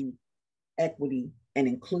Diversity, Equity, and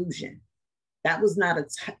Inclusion. That was not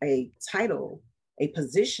a title, a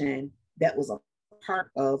position that was a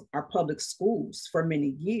part of our public schools for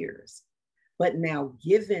many years. But now,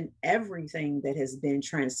 given everything that has been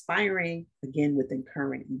transpiring, again, within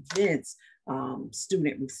current events,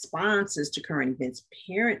 student responses to current events,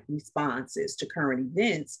 parent responses to current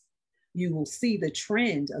events, you will see the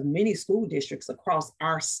trend of many school districts across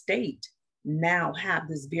our state now have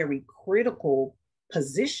this very critical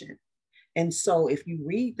position. And so if you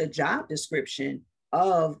read the job description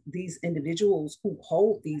of these individuals who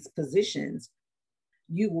hold these positions,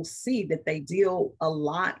 you will see that they deal a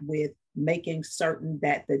lot with making certain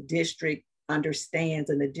that the district understands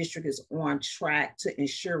and the district is on track to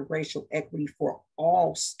ensure racial equity for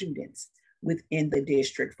all students within the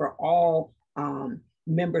district, for all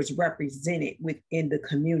members represented within the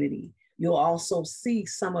community. You'll also see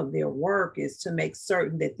some of their work is to make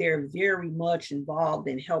certain that they're very much involved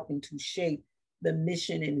in helping to shape the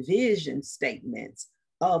mission and vision statements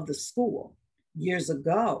of the school. Years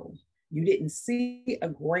ago, you didn't see a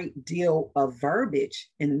great deal of verbiage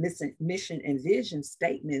in mission and vision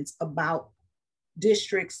statements about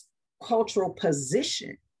district's cultural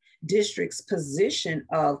position, district's position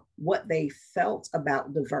of what they felt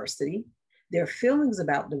about diversity, their feelings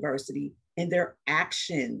about diversity, and their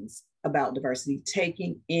actions about diversity,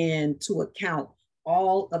 taking into account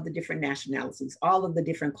all of the different nationalities, all of the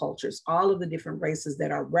different cultures, all of the different races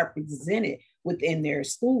that are represented within their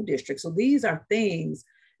school district. So these are things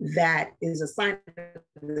that is a sign of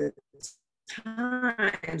the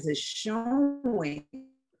times, is showing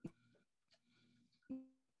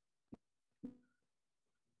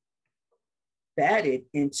embedded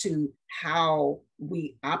into how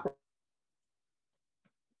we operate.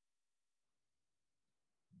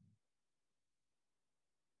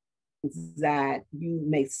 That you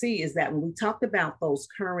may see is that when we talked about those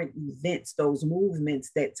current events, those movements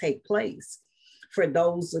that take place, for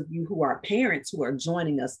those of you who are parents who are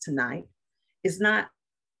joining us tonight, it's not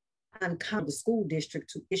uncommon for the school district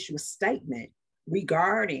to issue a statement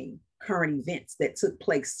regarding current events that took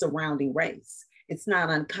place surrounding race. It's not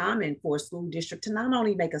uncommon for a school district to not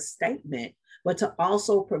only make a statement, but to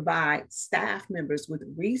also provide staff members with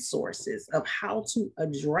resources of how to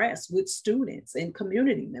address with students and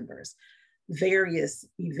community members various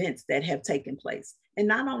events that have taken place. And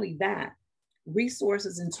not only that,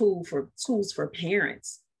 resources and tools for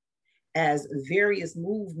parents as various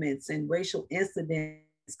movements and racial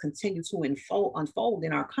incidents continue to unfold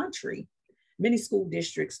in our country. Many school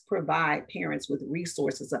districts provide parents with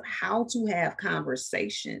resources of how to have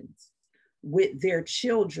conversations with their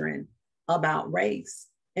children about race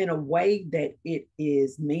in a way that it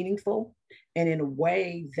is meaningful and in a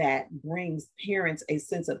way that brings parents a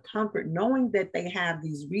sense of comfort, knowing that they have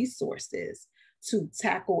these resources to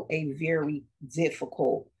tackle a very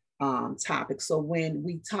difficult topic. So when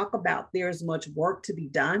we talk about there's much work to be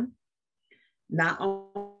done, not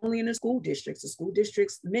only in the school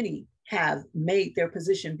districts, many have made their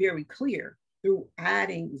position very clear through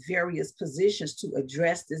adding various positions to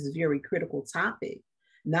address this very critical topic.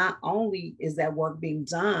 Not only is that work being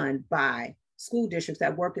done by school districts,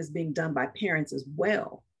 that work is being done by parents as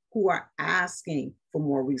well, who are asking for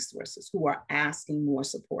more resources, who are asking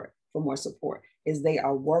for more support, as they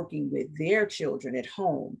are working with their children at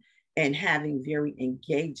home and having very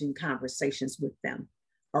engaging conversations with them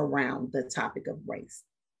around the topic of race.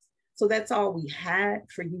 So that's all we had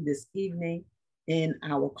for you this evening in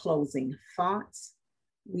our closing thoughts.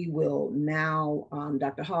 We will now,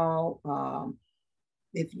 Dr. Hall,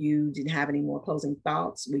 if you didn't have any more closing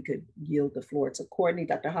thoughts, we could yield the floor to Courtney.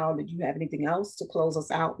 Dr. Hall, did you have anything else to close us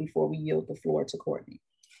out before we yield the floor to Courtney?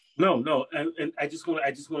 No, and I just want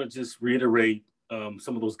to reiterate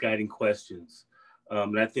some of those guiding questions,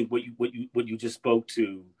 and I think what you just spoke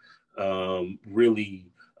to really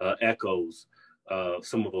echoes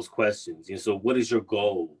some of those questions. And so, what is your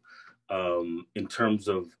goal in terms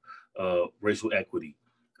of racial equity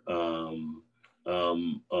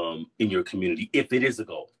in your community, if it is a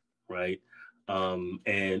goal, right?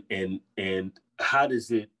 And how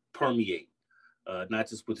does it permeate, not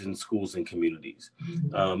just within schools and communities?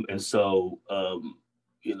 And so,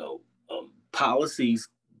 policies,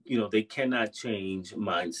 they cannot change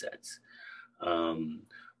mindsets.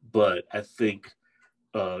 But I think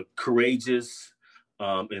courageous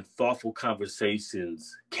and thoughtful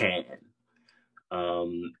conversations can.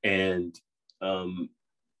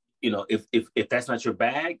 If that's not your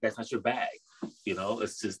bag, that's not your bag.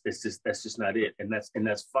 That's just not it, and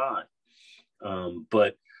that's fine.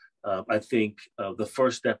 But I think the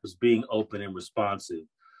first step is being open and responsive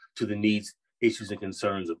to the needs, issues, and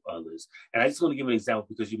concerns of others. And I just want to give an example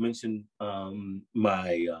because you mentioned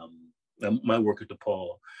my work at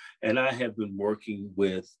DePaul, and I have been working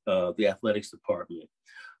with the athletics department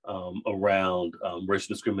around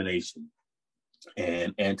racial discrimination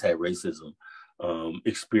and anti-racism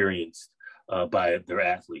experienced by their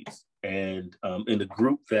athletes. And in the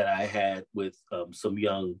group that I had with some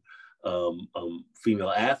young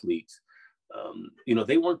female athletes,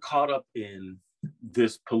 they weren't caught up in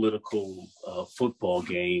this political football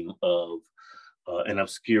game of an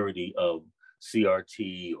obscurity of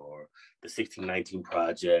CRT or the 1619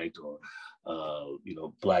 Project or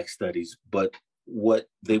Black Studies, but what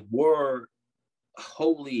they were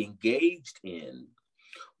wholly engaged in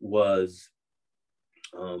was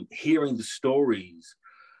hearing the stories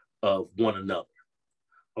of one another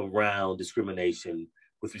around discrimination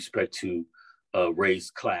with respect to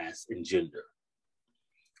race, class, and gender.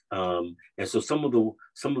 And so some of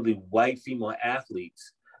the white female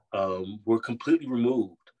athletes were completely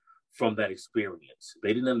removed from that experience.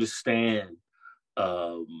 They didn't understand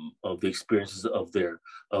of the experiences of their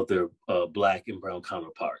Black and brown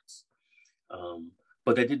counterparts.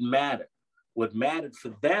 But that didn't matter. What mattered for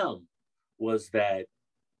them was that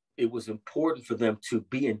it was important for them to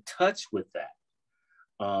be in touch with that,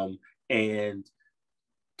 and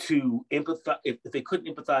to empathize, if they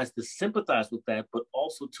couldn't empathize, to sympathize with that, but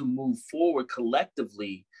also to move forward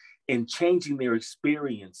collectively in changing their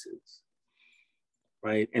experiences,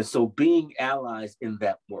 right? And so being allies in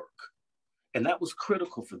that work, and that was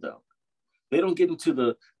critical for them. They don't get into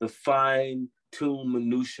the fine-tuned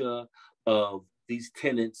minutia of these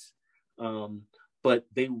tenets, but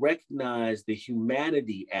they recognize the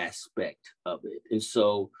humanity aspect of it. And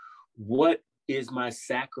so what is my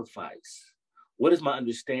sacrifice? What is my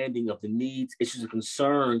understanding of the needs, issues, and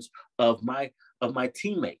concerns of my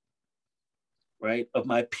teammate, right? Of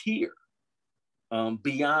my peer,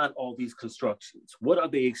 beyond all these constructions? What are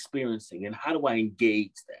they experiencing, and how do I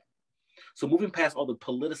engage that? So moving past all the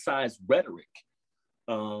politicized rhetoric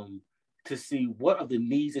to see what are the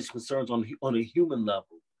needs and concerns on a human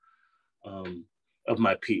level of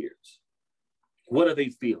my peers. What are they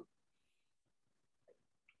feeling?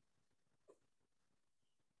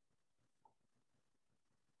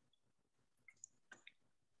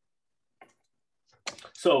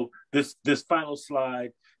 So this final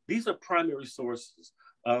slide, these are primary sources.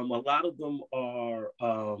 A lot of them are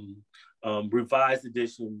revised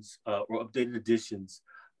editions or updated editions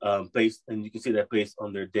based, and you can see that based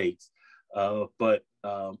on their dates. But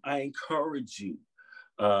I encourage you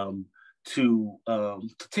to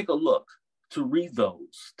take a look, to read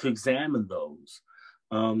those, to examine those,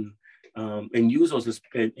 and use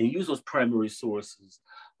those primary sources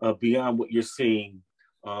beyond what you're seeing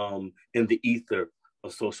in the ether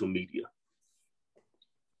of social media.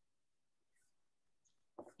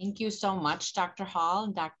 Thank you so much, Dr. Hall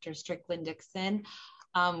and Dr. Strickland-Dixon.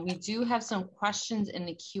 We do have some questions in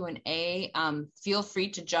the Q&A. Feel free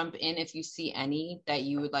to jump in if you see any that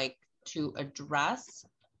you would like to address,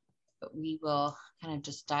 but we will kind of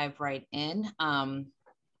just dive right in.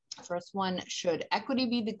 First one, should equity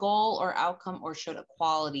be the goal or outcome, or should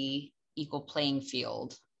equality, equal playing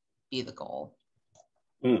field, be the goal?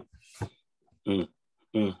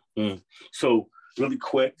 So really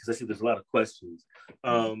quick, because I see there's a lot of questions.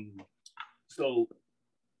 So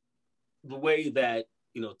the way that,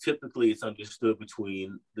 typically it's understood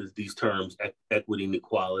between these terms, equity and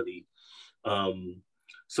equality.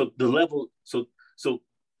 So the level,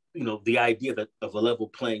 the idea that of a level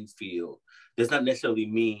playing field does not necessarily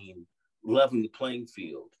mean leveling the playing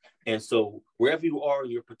field. And so wherever you are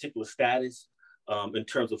in your particular status, in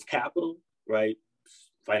terms of capital, right?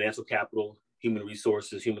 Financial capital, human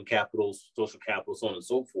resources, human capital, social capital, so on and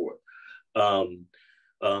so forth.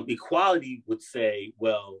 Equality would say,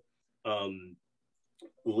 well,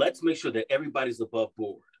 let's make sure that everybody's above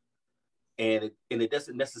board. And it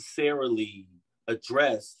doesn't necessarily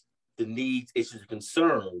address the needs, issues, and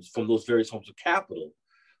concerns from those various forms of capital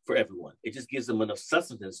for everyone. It just gives them enough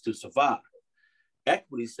sustenance to survive.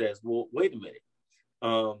 Equity says, well, wait a minute.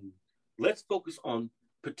 Let's focus on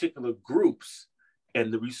particular groups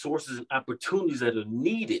and the resources and opportunities that are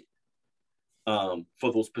needed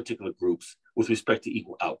for those particular groups with respect to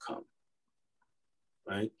equal outcome,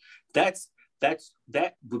 right? That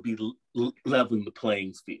would be leveling the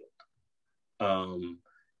playing field.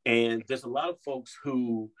 And there's a lot of folks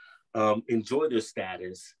who enjoy their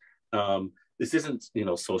status. This isn't,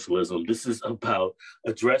 socialism. This is about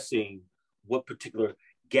addressing what particular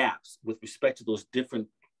gaps with respect to those different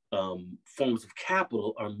forms of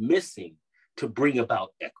capital are missing to bring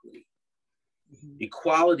about equity. Mm-hmm.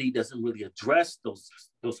 Equality doesn't really address those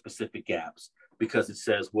specific gaps because it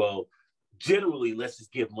says, well, generally, let's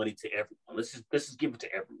just give money to everyone. Let's just give it to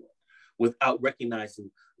everyone without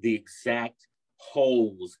recognizing the exact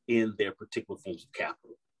holes in their particular forms of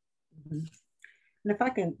capital. Mm-hmm. And if I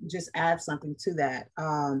can just add something to that,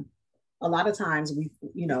 a lot of times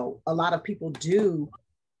a lot of people do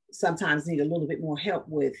sometimes need a little bit more help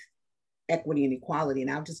with equity and equality.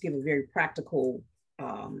 And I'll just give a very practical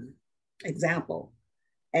example.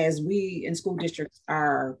 As we in school districts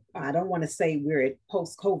are, I don't want to say we're at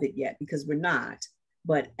post-COVID yet because we're not,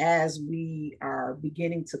 but as we are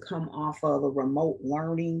beginning to come off of a remote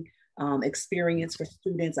learning experience for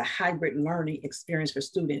students, a hybrid learning experience for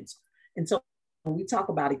students. And so when we talk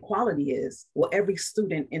about equality is, well, every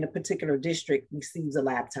student in a particular district receives a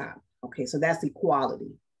laptop. Okay, so that's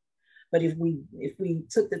equality. But if we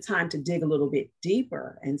took the time to dig a little bit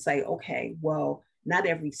deeper and say, okay, well, not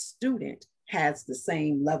every student has the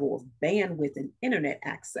same level of bandwidth and internet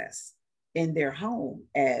access in their home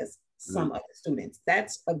as some other students.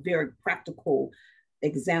 That's a very practical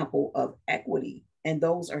example of equity. And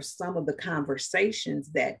those are some of the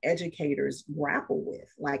conversations that educators grapple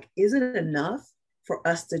with. Like, is it enough for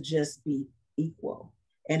us to just be equal?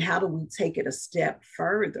 And how do we take it a step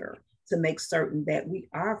further to make certain that we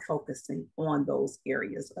are focusing on those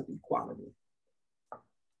areas of equality?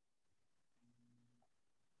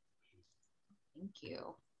 Thank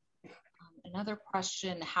you. Another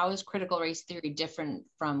question, how is critical race theory different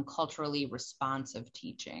from culturally responsive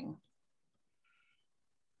teaching?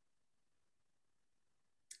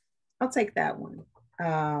 I'll take that one.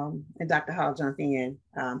 And Dr. Hall, jump in,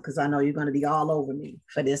 because I know you're going to be all over me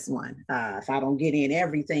for this one. If I don't get in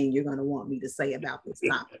everything you're going to want me to say about this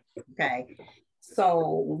topic, okay?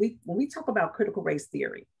 So when we talk about critical race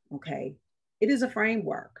theory, okay, it is a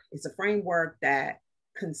framework. It's a framework that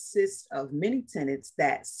consists of many tenets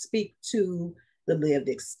that speak to the lived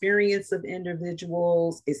experience of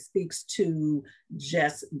individuals. It speaks to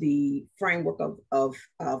just the framework of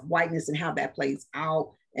whiteness and how that plays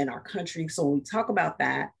out in our country. So when we talk about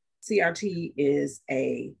that, CRT is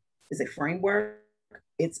a framework.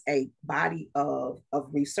 It's a body of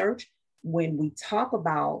research. When we talk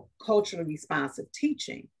about culturally responsive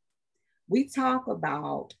teaching, we talk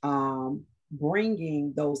about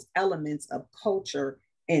bringing those elements of culture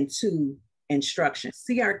into instruction.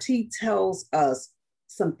 CRT tells us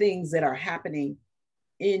some things that are happening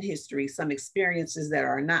in history, some experiences that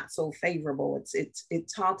are not so favorable.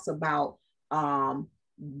 It talks about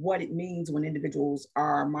what it means when individuals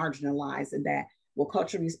are marginalized, and that, well,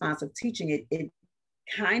 culturally responsive teaching, it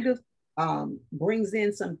kind of brings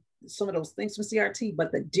in some of those things from CRT,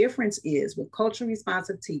 but the difference is with culturally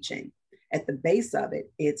responsive teaching, at the base of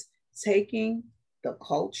it, it's taking the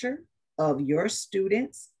culture of your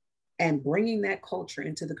students and bringing that culture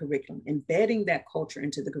into the curriculum, embedding that culture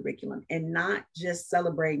into the curriculum, and not just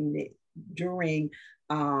celebrating it during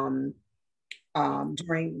when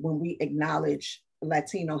we acknowledge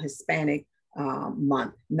Latino Hispanic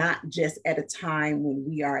month, not just at a time when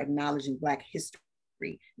we are acknowledging Black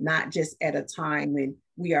history, not just at a time when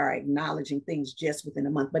we are acknowledging things just within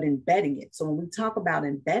a month, but embedding it. So when we talk about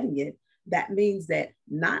embedding it, that means that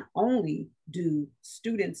not only do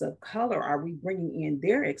students of color are we bringing in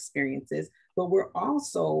their experiences, but we're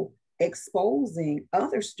also exposing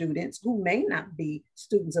other students who may not be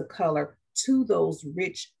students of color to those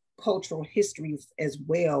rich cultural histories as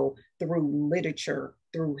well, through literature,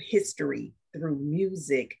 through history, through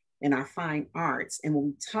music, and our fine arts. And when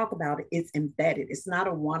we talk about it, it's embedded. It's not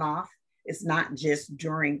a one-off. It's not just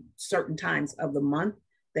during certain times of the month,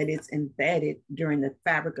 that it's embedded during the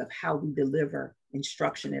fabric of how we deliver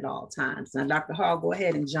instruction at all times. Now, Dr. Hall, go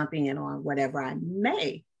ahead and jump in on whatever I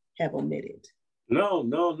may have omitted. No,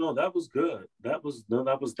 that was good. That was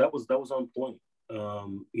on point.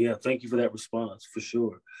 Yeah, thank you for that response, for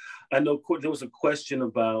sure. I know there was a question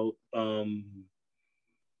about, let me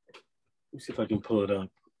see if I can pull it up.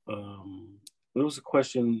 There was a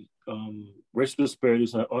question, racial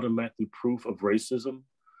disparities are automatically proof of racism.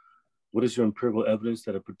 What is your empirical evidence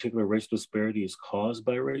that a particular racial disparity is caused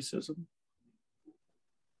by racism?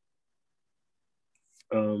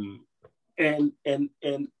 And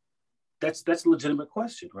that's a legitimate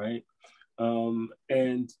question, right?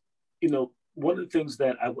 And you know, one of the things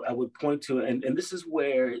that I would point to, and this is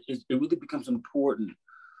where it really becomes important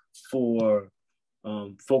for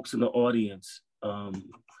folks in the audience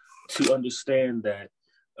to understand that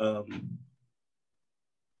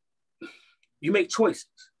you make choices.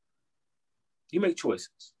 You make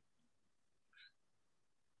choices.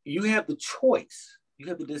 You have the choice, you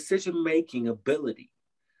have the decision-making ability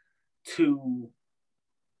to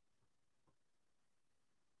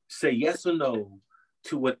say yes or no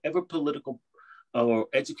to whatever political or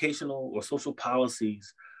educational or social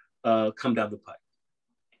policies come down the pipe.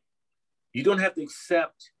 You don't have to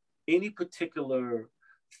accept any particular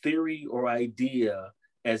theory or idea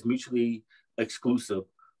as mutually exclusive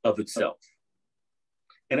of itself.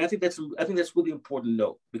 And I think that's really important to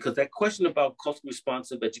note, because that question about culturally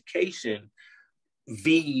responsive education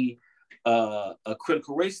via a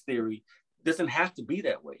critical race theory doesn't have to be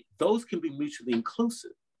that way. Those can be mutually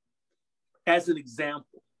inclusive. As an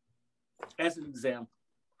example.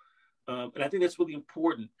 And I think that's really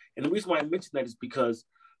important. And the reason why I mention that is because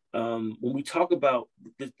when we talk about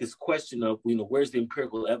this question of, you know, where's the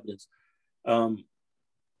empirical evidence,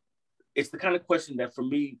 it's the kind of question that for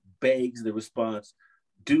me begs the response,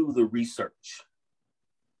 do the research.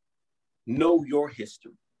 Know your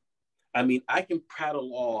history. I mean, I can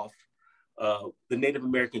prattle off the Native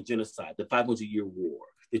American genocide, the 500-year war,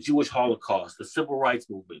 the Jewish Holocaust, the Civil Rights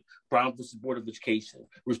Movement, Brown versus Board of Education,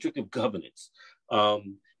 restrictive governance.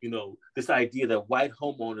 You know, this idea that white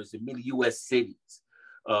homeowners in many US cities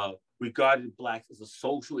regarded Blacks as a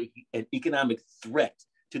social and economic threat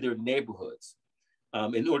to their neighborhoods.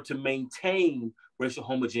 In order to maintain racial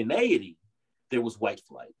homogeneity, there was white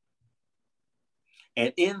flight.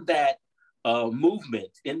 And in that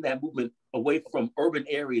movement away from urban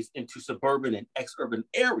areas into suburban and ex-urban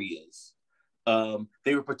areas,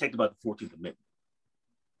 they were protected by the 14th Amendment.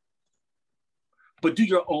 But do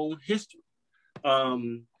your own history,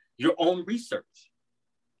 your own research,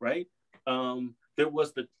 right? There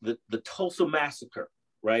was the Tulsa Massacre,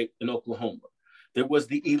 right, in Oklahoma. There was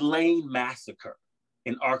the Elaine Massacre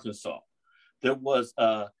in Arkansas. There was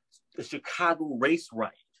the Chicago race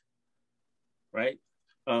riot, right?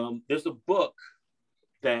 There's a book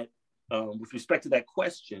that, with respect to that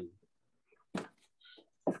question,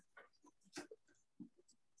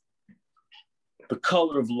 The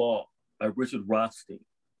Color of Law by Richard Rothstein,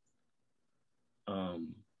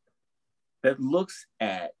 that looks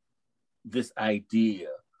at this idea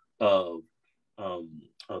of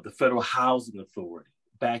the Federal Housing Authority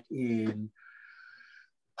back in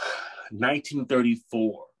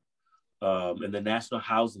 1934, in the National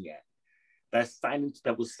Housing Act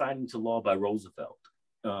that was signed into law by Roosevelt,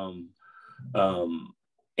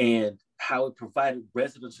 and how it provided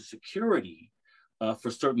residential security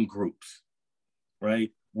for certain groups,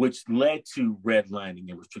 right? which led to redlining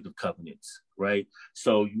and restrictive covenants, right?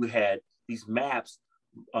 So you had these maps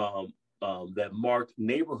that marked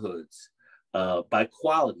neighborhoods by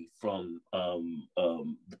quality from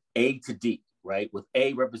A to D, right? With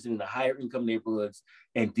A representing the higher income neighborhoods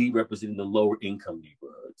and D representing the lower income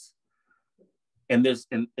neighborhoods. And this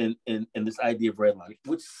and this idea of redlining,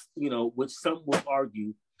 which some will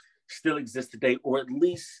argue still exists today, or at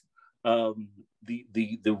least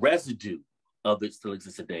the residue of it still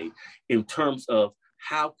exists today, in terms of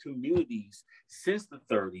how communities since the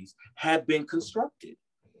 30s have been constructed.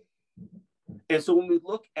 And so when we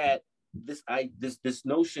look at this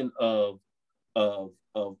notion of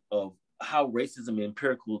how racism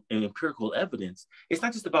and empirical evidence, it's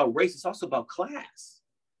not just about race, it's also about class.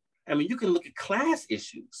 I mean, you can look at class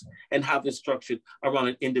issues and how they're structured around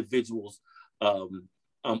an individual's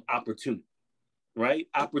opportunity, right?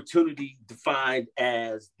 Opportunity defined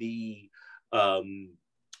as the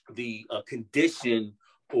condition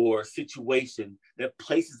or situation that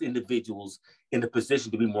places individuals in a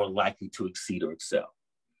position to be more likely to exceed or excel,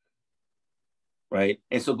 right?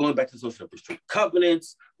 And so going back to social restrictive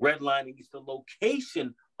covenants, redlining is the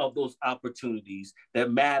location of those opportunities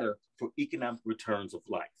that matter for economic returns of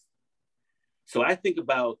life. So I think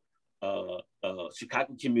about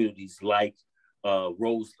Chicago communities like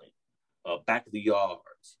Roseland, Back of the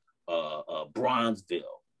Yards,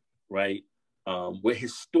 Bronzeville, right? Where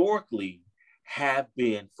historically have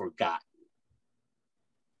been forgotten,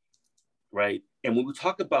 right? And when we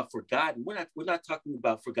talk about forgotten, we're not talking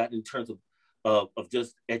about forgotten in terms of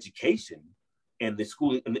just education and the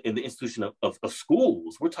school and the institution of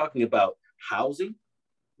schools. We're talking about housing,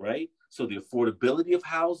 right? So the affordability of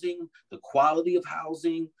housing, the quality of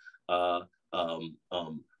housing, the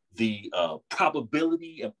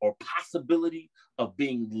probability or possibility of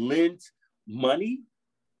being lent money,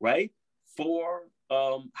 right, for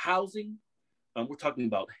housing. We're talking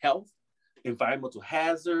about health, environmental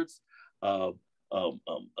hazards,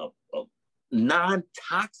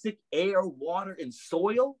 non-toxic air, water, and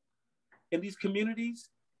soil in these communities.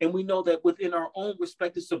 And we know that within our own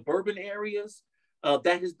respective suburban areas,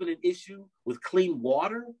 that has been an issue with clean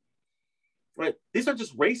water, right? These are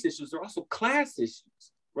just race issues. They're also class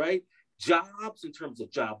issues, right? Jobs in terms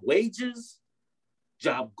of job wages,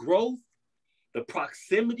 job growth, the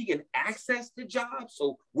proximity and access to jobs.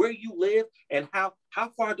 So where you live and how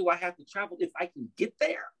far do I have to travel if I can get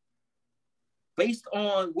there based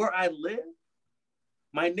on where I live?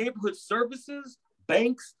 My neighborhood services,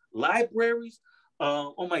 banks, libraries,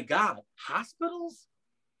 oh my God, hospitals.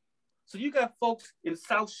 So you got folks in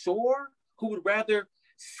South Shore who would rather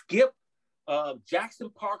skip Jackson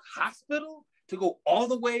Park Hospital to go all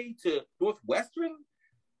the way to Northwestern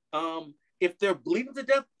if they're bleeding to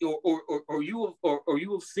death or U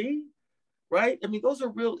of C, right? I mean, those are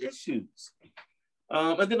real issues.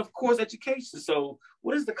 And then of course education. So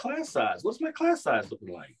what is the class size? What's my class size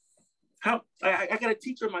looking like? How I got a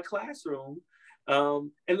teacher in my classroom,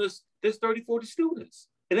 and there's 30, 40 students,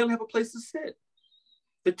 and they don't have a place to sit.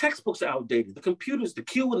 The textbooks are outdated. The computers, the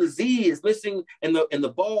Q and the Z is missing, and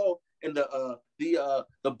the ball and the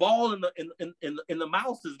ball and the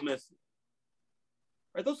mouse is missing.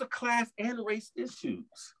 Right? Those are class and race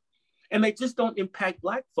issues, and they just don't impact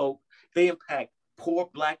Black folk. They impact poor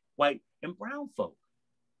Black, white, and brown folk.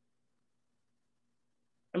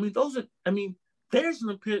 I mean, there's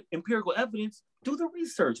some empirical evidence. Do the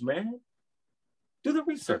research, man. Do the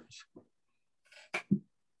research.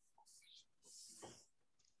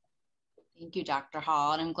 Thank you, Dr.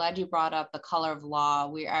 Hall. And I'm glad you brought up the color of law.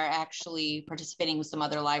 We are actually participating with some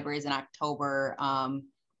other libraries in October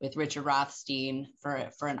with Richard Rothstein for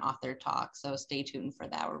an author talk. So stay tuned for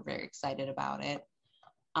that. We're very excited about it.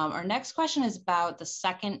 Our next question is about the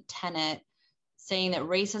second tenet, saying that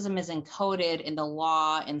racism is encoded in the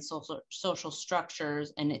law and social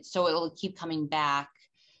structures, and so it will keep coming back.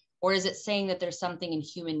 Or is it saying that there's something in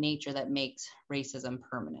human nature that makes racism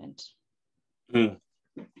permanent?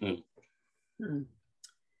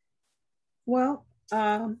 Well,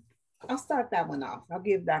 I'll start that one off. I'll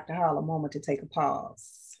give Dr. Hall a moment to take a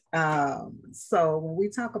pause. So when we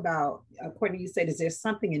talk about, according to you said, is there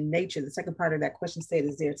something in nature? The second part of that question said,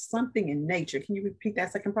 is there something in nature? Can you repeat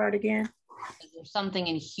that second part again? Is there something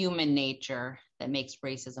in human nature that makes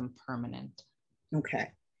racism permanent?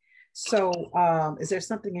 Okay. So is there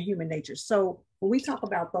something in human nature? So when we talk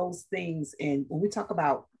about those things in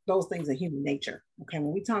human nature, okay,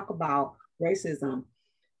 when we talk about racism,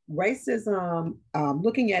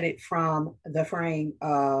 looking at it from the frame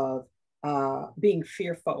of being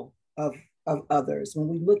fearful of others, when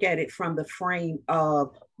we look at it from the frame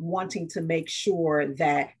of wanting to make sure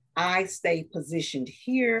that I stay positioned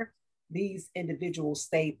here, these individuals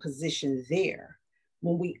stay positioned there.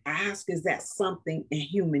 When we ask, is that something in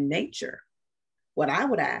human nature? What I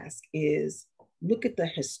would ask is, look at the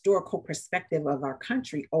historical perspective of our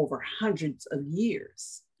country over hundreds of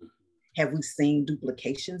years. Have we seen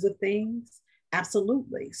duplications of things?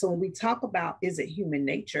 Absolutely. So when we talk about, is it human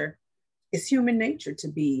nature? It's human nature to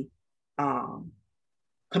be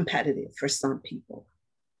competitive for some people.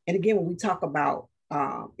 And again, when we talk about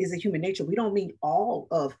is it human nature, we don't mean all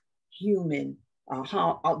of human,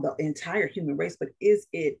 the entire human race, but is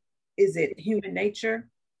it human nature?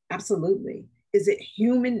 Absolutely. Is it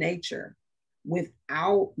human nature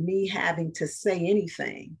without me having to say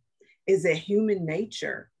anything? Is it human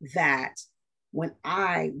nature that when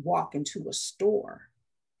I walk into a store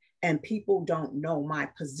and people don't know my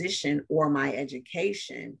position or my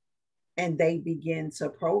education, and they begin to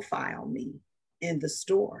profile me in the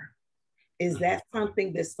store? Is that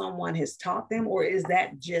something that someone has taught them, or is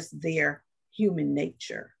that just their human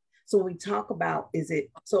nature? So when we talk about,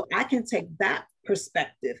 so I can take that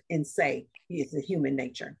perspective and say, it's a human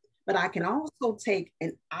nature, but I can also take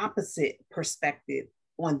an opposite perspective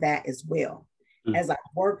on that as well. As I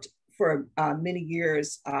worked for many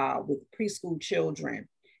years with preschool children,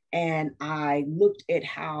 and I looked at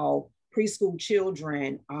how preschool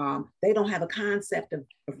children, they don't have a concept of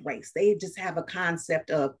race. They just have a concept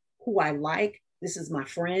of who I like. This is my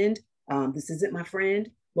friend. This isn't my friend.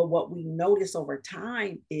 But what we notice over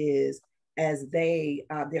time is, as their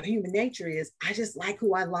human nature is, I just like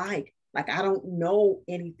who I like. Like, I don't know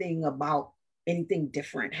anything about anything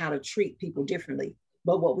different, how to treat people differently.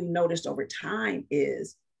 But what we noticed over time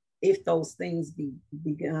is, if those things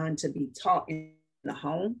begun to be taught in the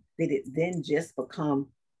home, that it then just become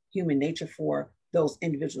human nature for those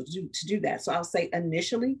individuals to do that. So I'll say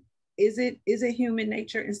initially, is it human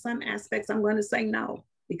nature? In some aspects, I'm going to say no,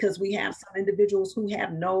 because we have some individuals who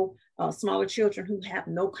have no, smaller children who have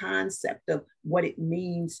no concept of what it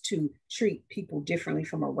means to treat people differently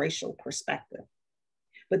from a racial perspective.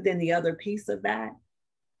 But then the other piece of that,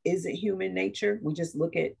 is it human nature? We just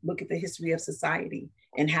look at the history of society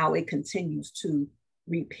and how it continues to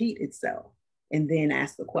repeat itself, and then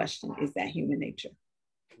ask the question, is that human nature?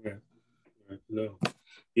 Yeah. No.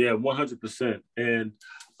 Yeah, 100%. And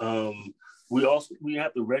we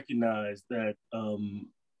have to recognize that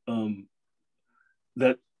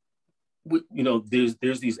that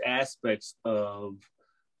there's these aspects of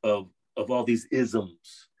all these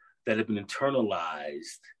isms that have been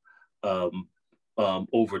internalized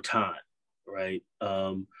over time, right?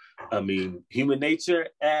 I mean, human nature,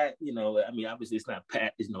 obviously it's not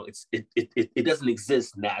it doesn't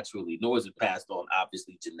exist naturally, nor is it passed on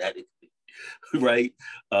obviously genetically, right?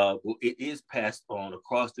 It is passed on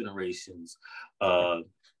across generations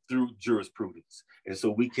through jurisprudence, and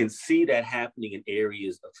so we can see that happening in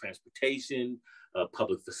areas of transportation,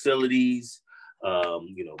 public facilities,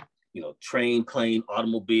 train, plane,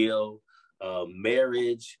 automobile,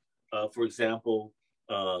 marriage, for example,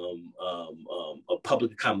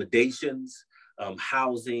 public accommodations,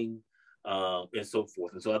 housing, and so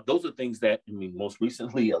forth. And so those are things that, most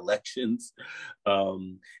recently elections.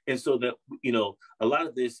 And so that, a lot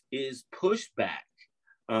of this is pushback.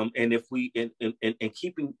 And if we, and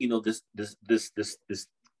keeping, this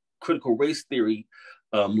critical race theory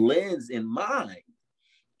lens in mind,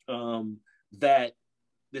 that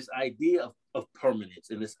this idea of permanence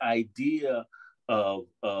and this idea of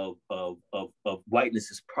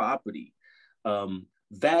whiteness as property,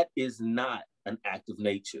 that is not an act of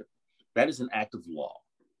nature. That is an act of law.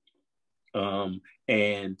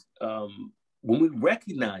 When we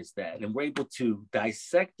recognize that and we're able to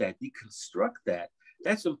dissect that, deconstruct that,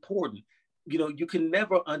 that's important. You can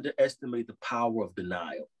never underestimate the power of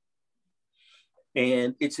denial.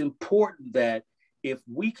 And it's important that if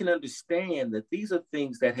we can understand that these are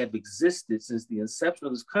things that have existed since the inception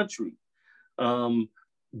of this country,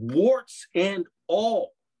 warts and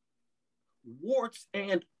all,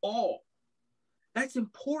 that's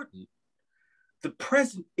important. The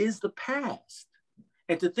present is the past.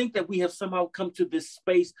 And to think that we have somehow come to this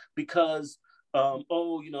space because,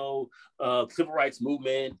 civil rights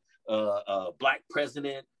movement, Black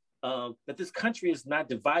president, that this country is not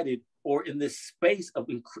divided or in this space of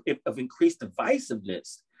increased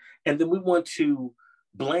divisiveness. And then we want to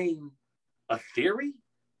blame a theory,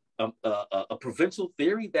 a provincial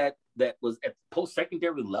theory that was at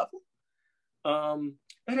post-secondary level.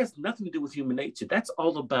 That has nothing to do with human nature. That's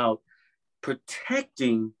all about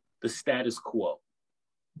protecting the status quo.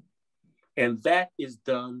 And that is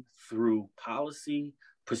done through policy,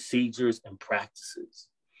 procedures, and practices.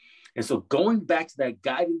 And so going back to that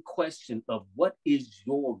guiding question of what is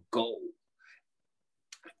your goal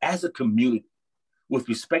as a community with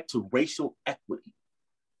respect to racial equity,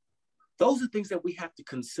 those are things that we have to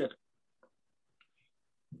consider.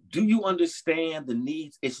 Do you understand the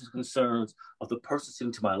needs, issues, concerns of the person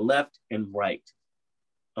sitting to my left and right,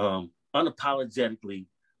 unapologetically,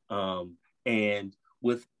 and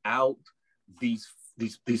without these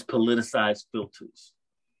politicized filters?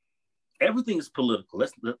 Everything is political.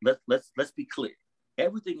 Let's be clear.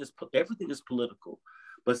 Everything is political,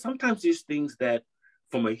 but sometimes there's things that,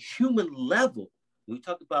 from a human level, when we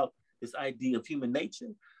talk about this idea of human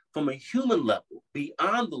nature, from a human level,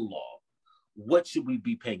 beyond the law, what should we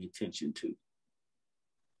be paying attention to?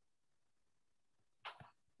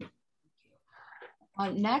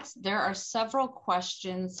 Next, there are several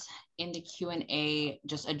questions in the Q&A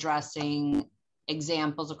just addressing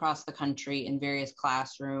examples across the country in various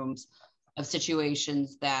classrooms of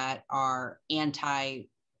situations that are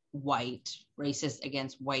anti-white, racist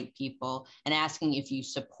against white people, and asking if you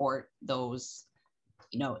support those,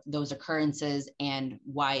 those occurrences and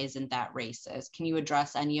why isn't that racist? Can you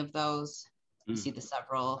address any of those? You see the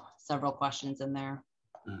several questions in there.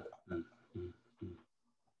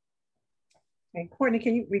 Okay, Courtney,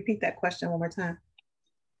 can you repeat that question one more time?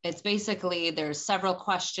 It's basically, there's several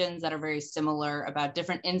questions that are very similar about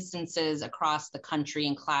different instances across the country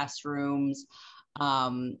in classrooms,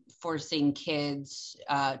 forcing kids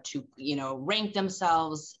to, rank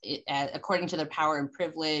themselves according to their power and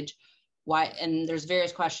privilege. Why? And there's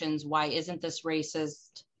various questions. Why isn't this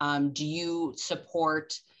racist? Do you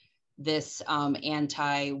support this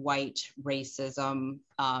anti-white racism,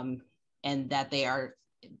 and that they are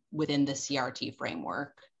within the CRT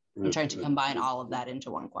framework? I'm trying to combine all of that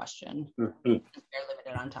into one question. They're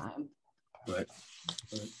limited on time. Right.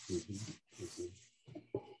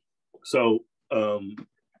 So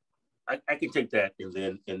I can take that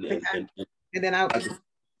and then I'll.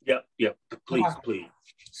 Yeah. Please.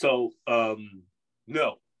 So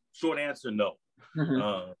no. Short answer, no.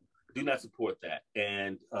 Do not support that.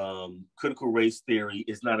 And critical race theory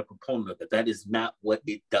is not a proponent of it. That is not what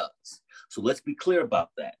it does. So let's be clear about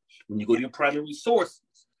that. When you go to your primary sources,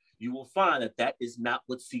 you will find that that is not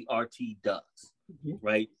what CRT does,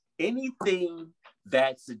 right? Anything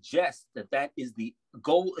that suggests that that is the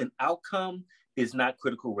goal and outcome is not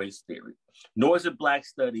critical race theory, nor is it Black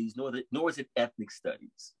studies, nor is it ethnic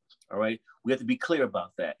studies, all right? We have to be clear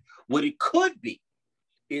about that. What it could be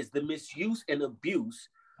is the misuse and abuse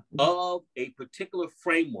of a particular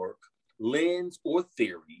framework, lens, or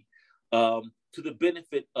theory to the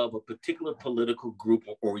benefit of a particular political group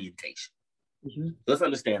or orientation. Let's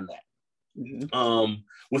understand that.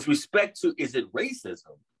 With respect to, is it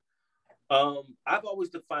racism? I've always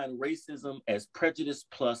defined racism as prejudice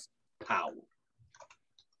plus power.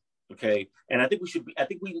 Okay, and I think we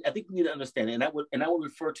need to understand it. And I would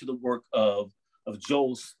refer to the work of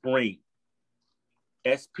Joel Spring,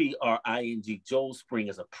 SPRING, Joel Spring,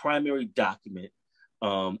 as a primary document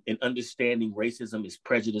in understanding racism is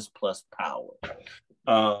prejudice plus power.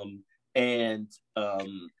 And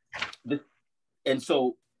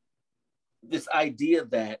so this idea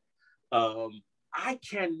that I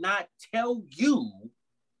cannot tell you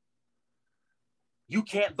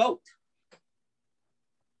can't vote.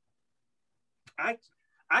 I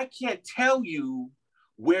can't tell you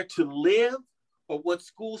where to live or what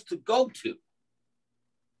schools to go to.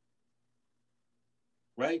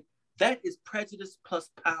 Right? That is prejudice plus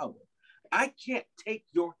power. I can't take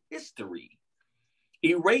your history,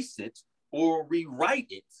 erase it, or rewrite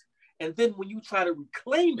it, and then when you try to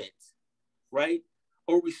reclaim it, right,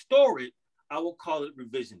 or restore it, I will call it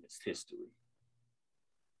revisionist history.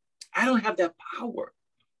 I don't have that power.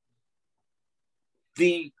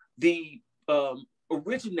 The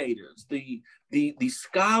originators, the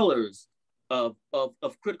scholars of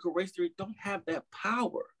critical race theory don't have that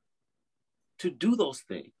power to do those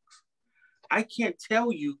things. I can't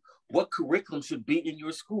tell you what curriculum should be in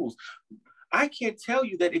your schools. I can't tell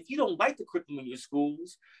you that if you don't like the curriculum in your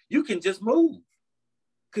schools, you can just move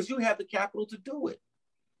because you have the capital to do it.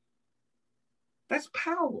 That's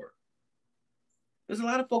power. There's a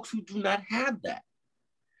lot of folks who do not have that.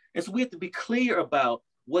 And so we have to be clear about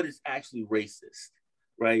what is actually racist,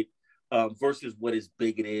 right? Versus what is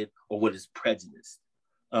bigoted or what is prejudiced.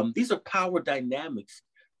 These are power dynamics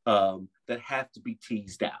that have to be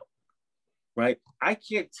teased out, right? I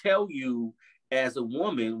can't tell you as a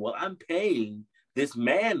woman, well, I'm paying this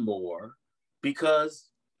man more because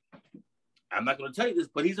I'm not going to tell you this,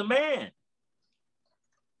 but he's a man.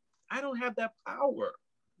 I don't have that power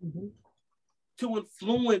to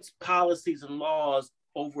influence policies and laws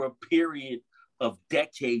over a period of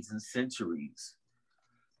decades and centuries.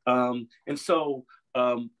 And so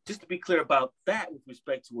just to be clear about that with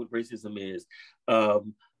respect to what racism is,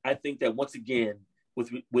 I think that once again,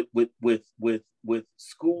 with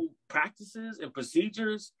school practices and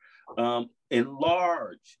procedures, in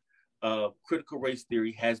large, critical race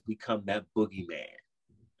theory has become that boogeyman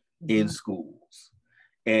in schools.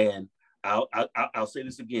 And I'll say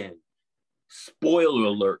this again, spoiler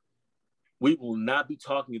alert, we will not be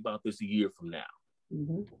talking about this a year from now.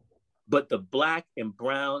 But the Black and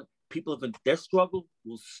brown people of their struggle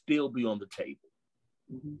will still be on the table.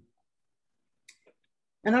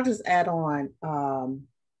 And I'll just add on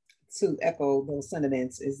to echo those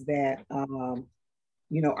sentiments is that,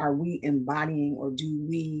 you know, are we embodying or do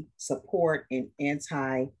we support an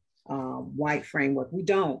anti-white framework? We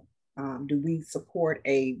don't. Do we support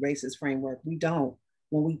a racist framework? We don't.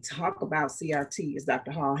 When we talk about CRT, as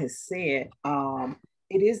Dr. Hall has said,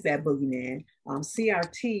 it is that boogeyman.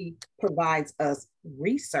 CRT provides us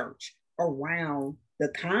research around the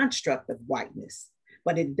construct of whiteness,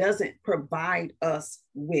 but it doesn't provide us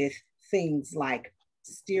with things like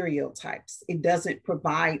stereotypes. It doesn't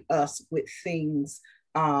provide us with things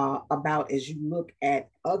about, as you look at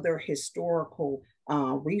other historical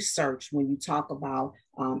research, when you talk about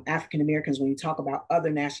African Americans, when you talk about other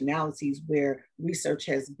nationalities where research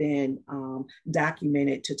has been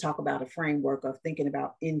documented to talk about a framework of thinking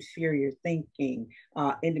about inferior thinking.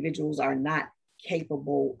 Individuals are not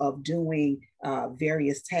capable of doing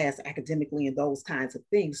various tasks academically and those kinds of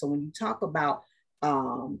things. So when you talk about,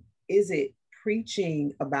 is it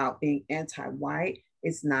preaching about being anti-white?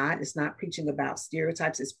 It's not. It's not preaching about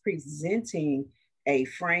stereotypes. It's presenting a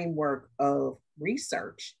framework of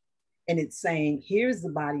research, and it's saying, here's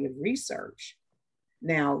the body of research.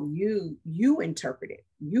 Now you interpret it.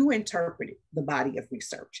 You interpret the body of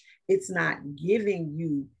research. It's not giving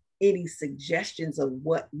you any suggestions of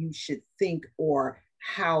what you should think or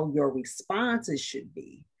how your responses should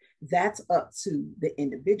be. That's up to the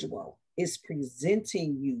individual. It's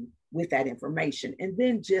presenting you with that information. And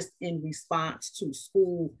then just in response to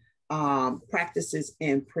school practices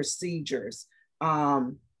and procedures,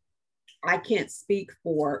 I can't speak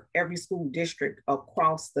for every school district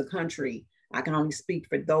across the country. I can only speak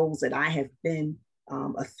for those that I have been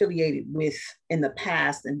affiliated with in the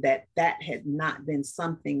past, and that had not been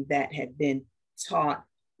something that had been taught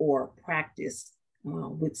or practiced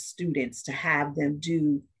with students, to have them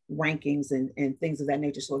do rankings and things of that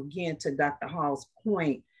nature. So again, to Dr. Hall's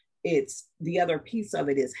point, it's the other piece of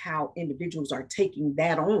it is how individuals are taking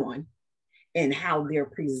that on and how they're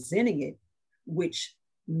presenting it, which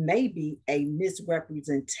may be a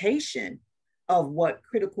misrepresentation of what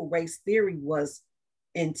critical race theory was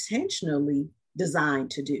intentionally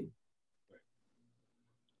designed to do.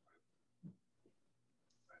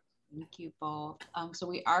 Thank you both. So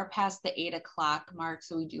we are past the 8 o'clock mark,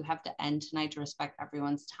 so we do have to end tonight to respect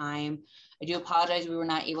everyone's time. I do apologize, we were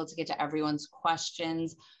not able to get to everyone's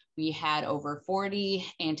questions. We had over 40,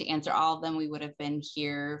 and to answer all of them, we would have been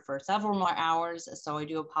here for several more hours, so I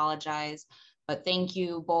do apologize. But thank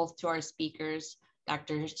you both to our speakers,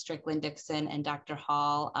 Dr. Strickland-Dixon and Dr.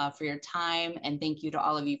 Hall, for your time, and thank you to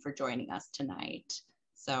all of you for joining us tonight.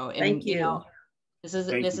 So, thank you. You know, this is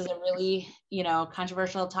a really, you know,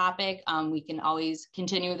 controversial topic. We can always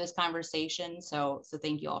continue this conversation. So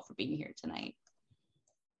thank you all for being here tonight.